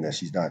saying that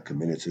she's not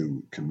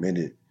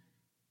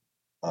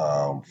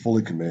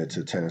fully committed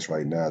to tennis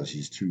right now. That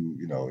she's too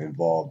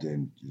involved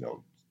in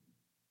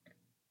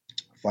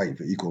fighting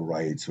for equal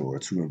rights or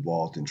too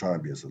involved in trying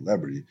to be a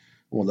celebrity.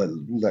 We'll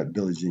let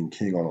Billie Jean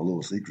King on a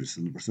little secret.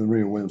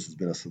 Serena Williams has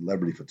been a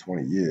celebrity for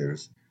 20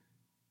 years.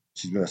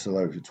 She's been a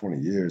celebrity for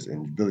 20 years,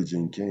 and Billie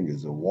Jean King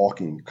is a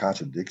walking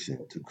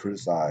contradiction to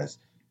criticize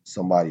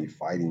somebody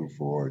fighting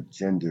for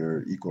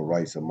gender equal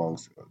rights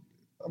amongst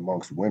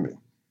women.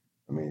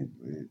 I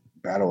mean,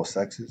 battle of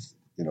sexes.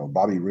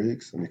 Bobby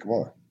Riggs. I mean, come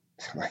on.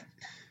 Like,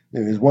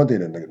 it's one thing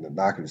to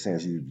knock her saying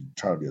she's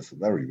trying to be a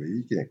celebrity, but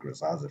you can't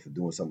criticize her for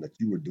doing something that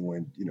you were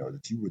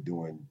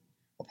doing,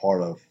 a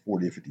part of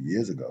 40 or 50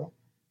 years ago,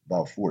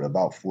 about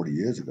 40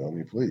 years ago. I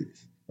mean,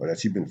 please, or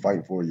that you've been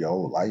fighting for your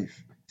whole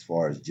life as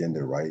far as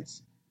gender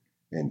rights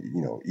and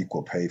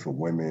equal pay for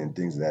women and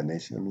things of that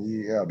nature. I mean,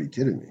 you gotta be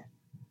kidding me.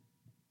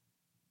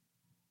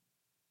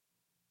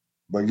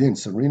 But again,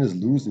 Serena's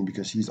losing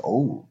because she's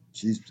old.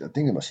 She's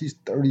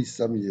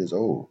 37 years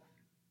old.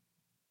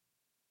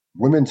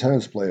 Women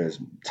tennis players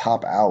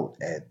top out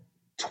at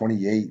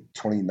 28,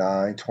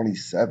 29,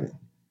 27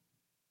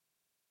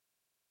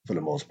 for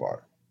the most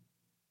part.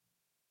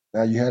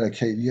 Now you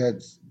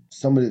had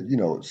some of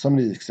the some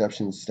of the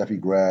exceptions. Steffi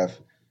Graf,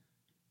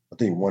 I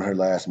think, won her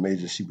last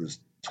major. She was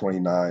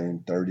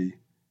 29, 30.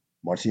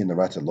 Martina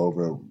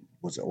Navratilova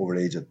was over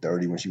the age of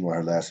 30 when she won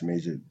her last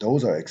major.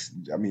 Those are,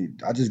 I mean,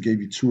 I just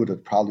gave you two of the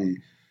probably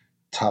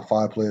top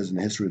five players in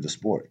the history of the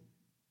sport.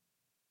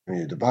 I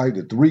mean,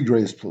 probably the three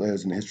greatest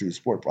players in the history of the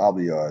sport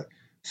probably are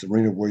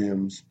Serena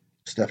Williams,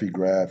 Steffi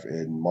Graf,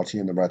 and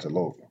Martina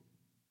Navratilova.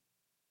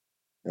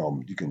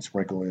 You can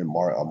sprinkle in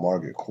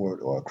Margaret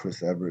Court or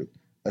Chris Everett.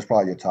 That's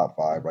probably your top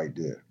five right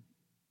there.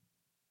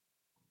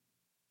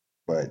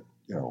 But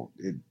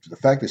the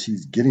fact that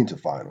she's getting to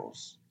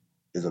finals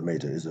is a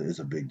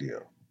big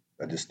deal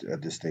at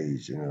this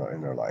stage in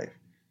her life.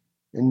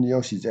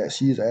 And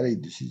she's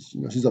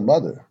a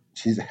mother.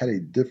 She's at a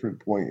different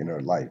point in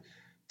her life.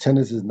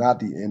 Tennis is not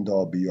the end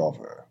all be all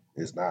for her.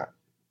 It's not.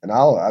 And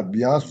I'll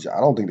be honest with you, I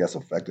don't think that's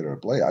affected her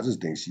play. I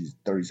just think she's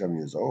 37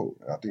 years old.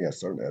 And I think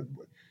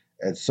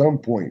at some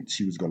point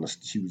she was going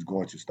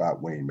to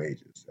stop winning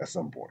majors at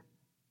some point.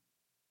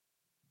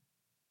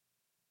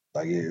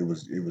 Like it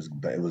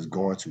was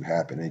going to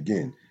happen. And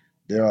again,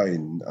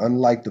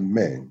 unlike the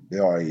men,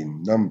 there are a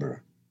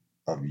number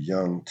of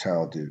young,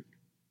 talented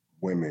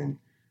women,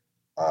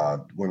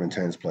 women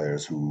tennis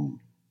players who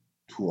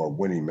are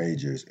winning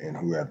majors and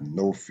who have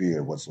no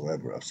fear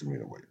whatsoever of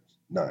Serena Williams.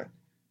 None.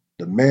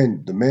 The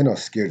men are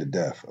scared to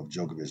death of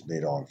Djokovic,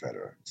 Nadal, and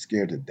Federer.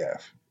 Scared to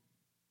death.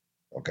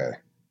 Okay,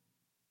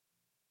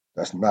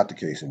 that's not the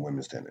case in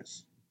women's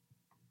tennis.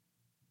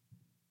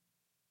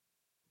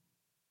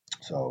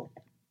 So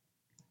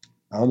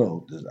I don't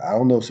know. I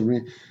don't know.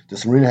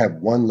 Does Serena have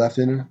one left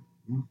in her?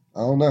 I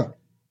don't know.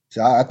 See,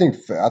 I think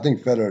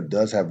Federer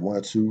does have one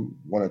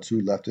or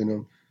two left in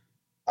him.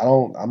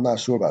 I'm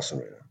not sure about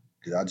Serena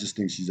because I just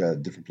think she's at a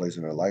different place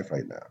in her life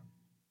right now.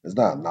 It's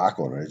not a knock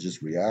on her. It's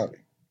just reality.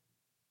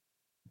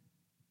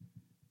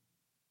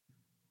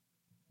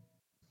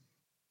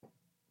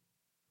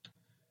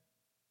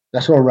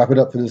 That's going to wrap it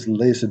up for this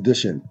latest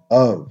edition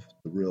of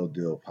the Real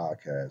Deal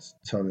Podcast.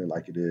 Telling it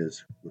like it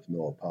is with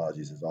no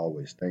apologies as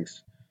always.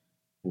 Thanks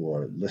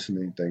for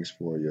listening. Thanks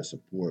for your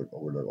support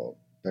over the.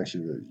 Thanks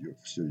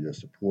for your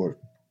support.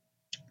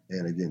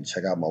 And again,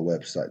 check out my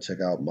website.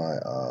 Check out my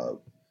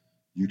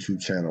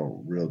YouTube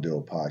channel, Real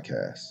Deal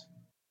Podcast.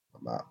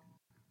 I'm out.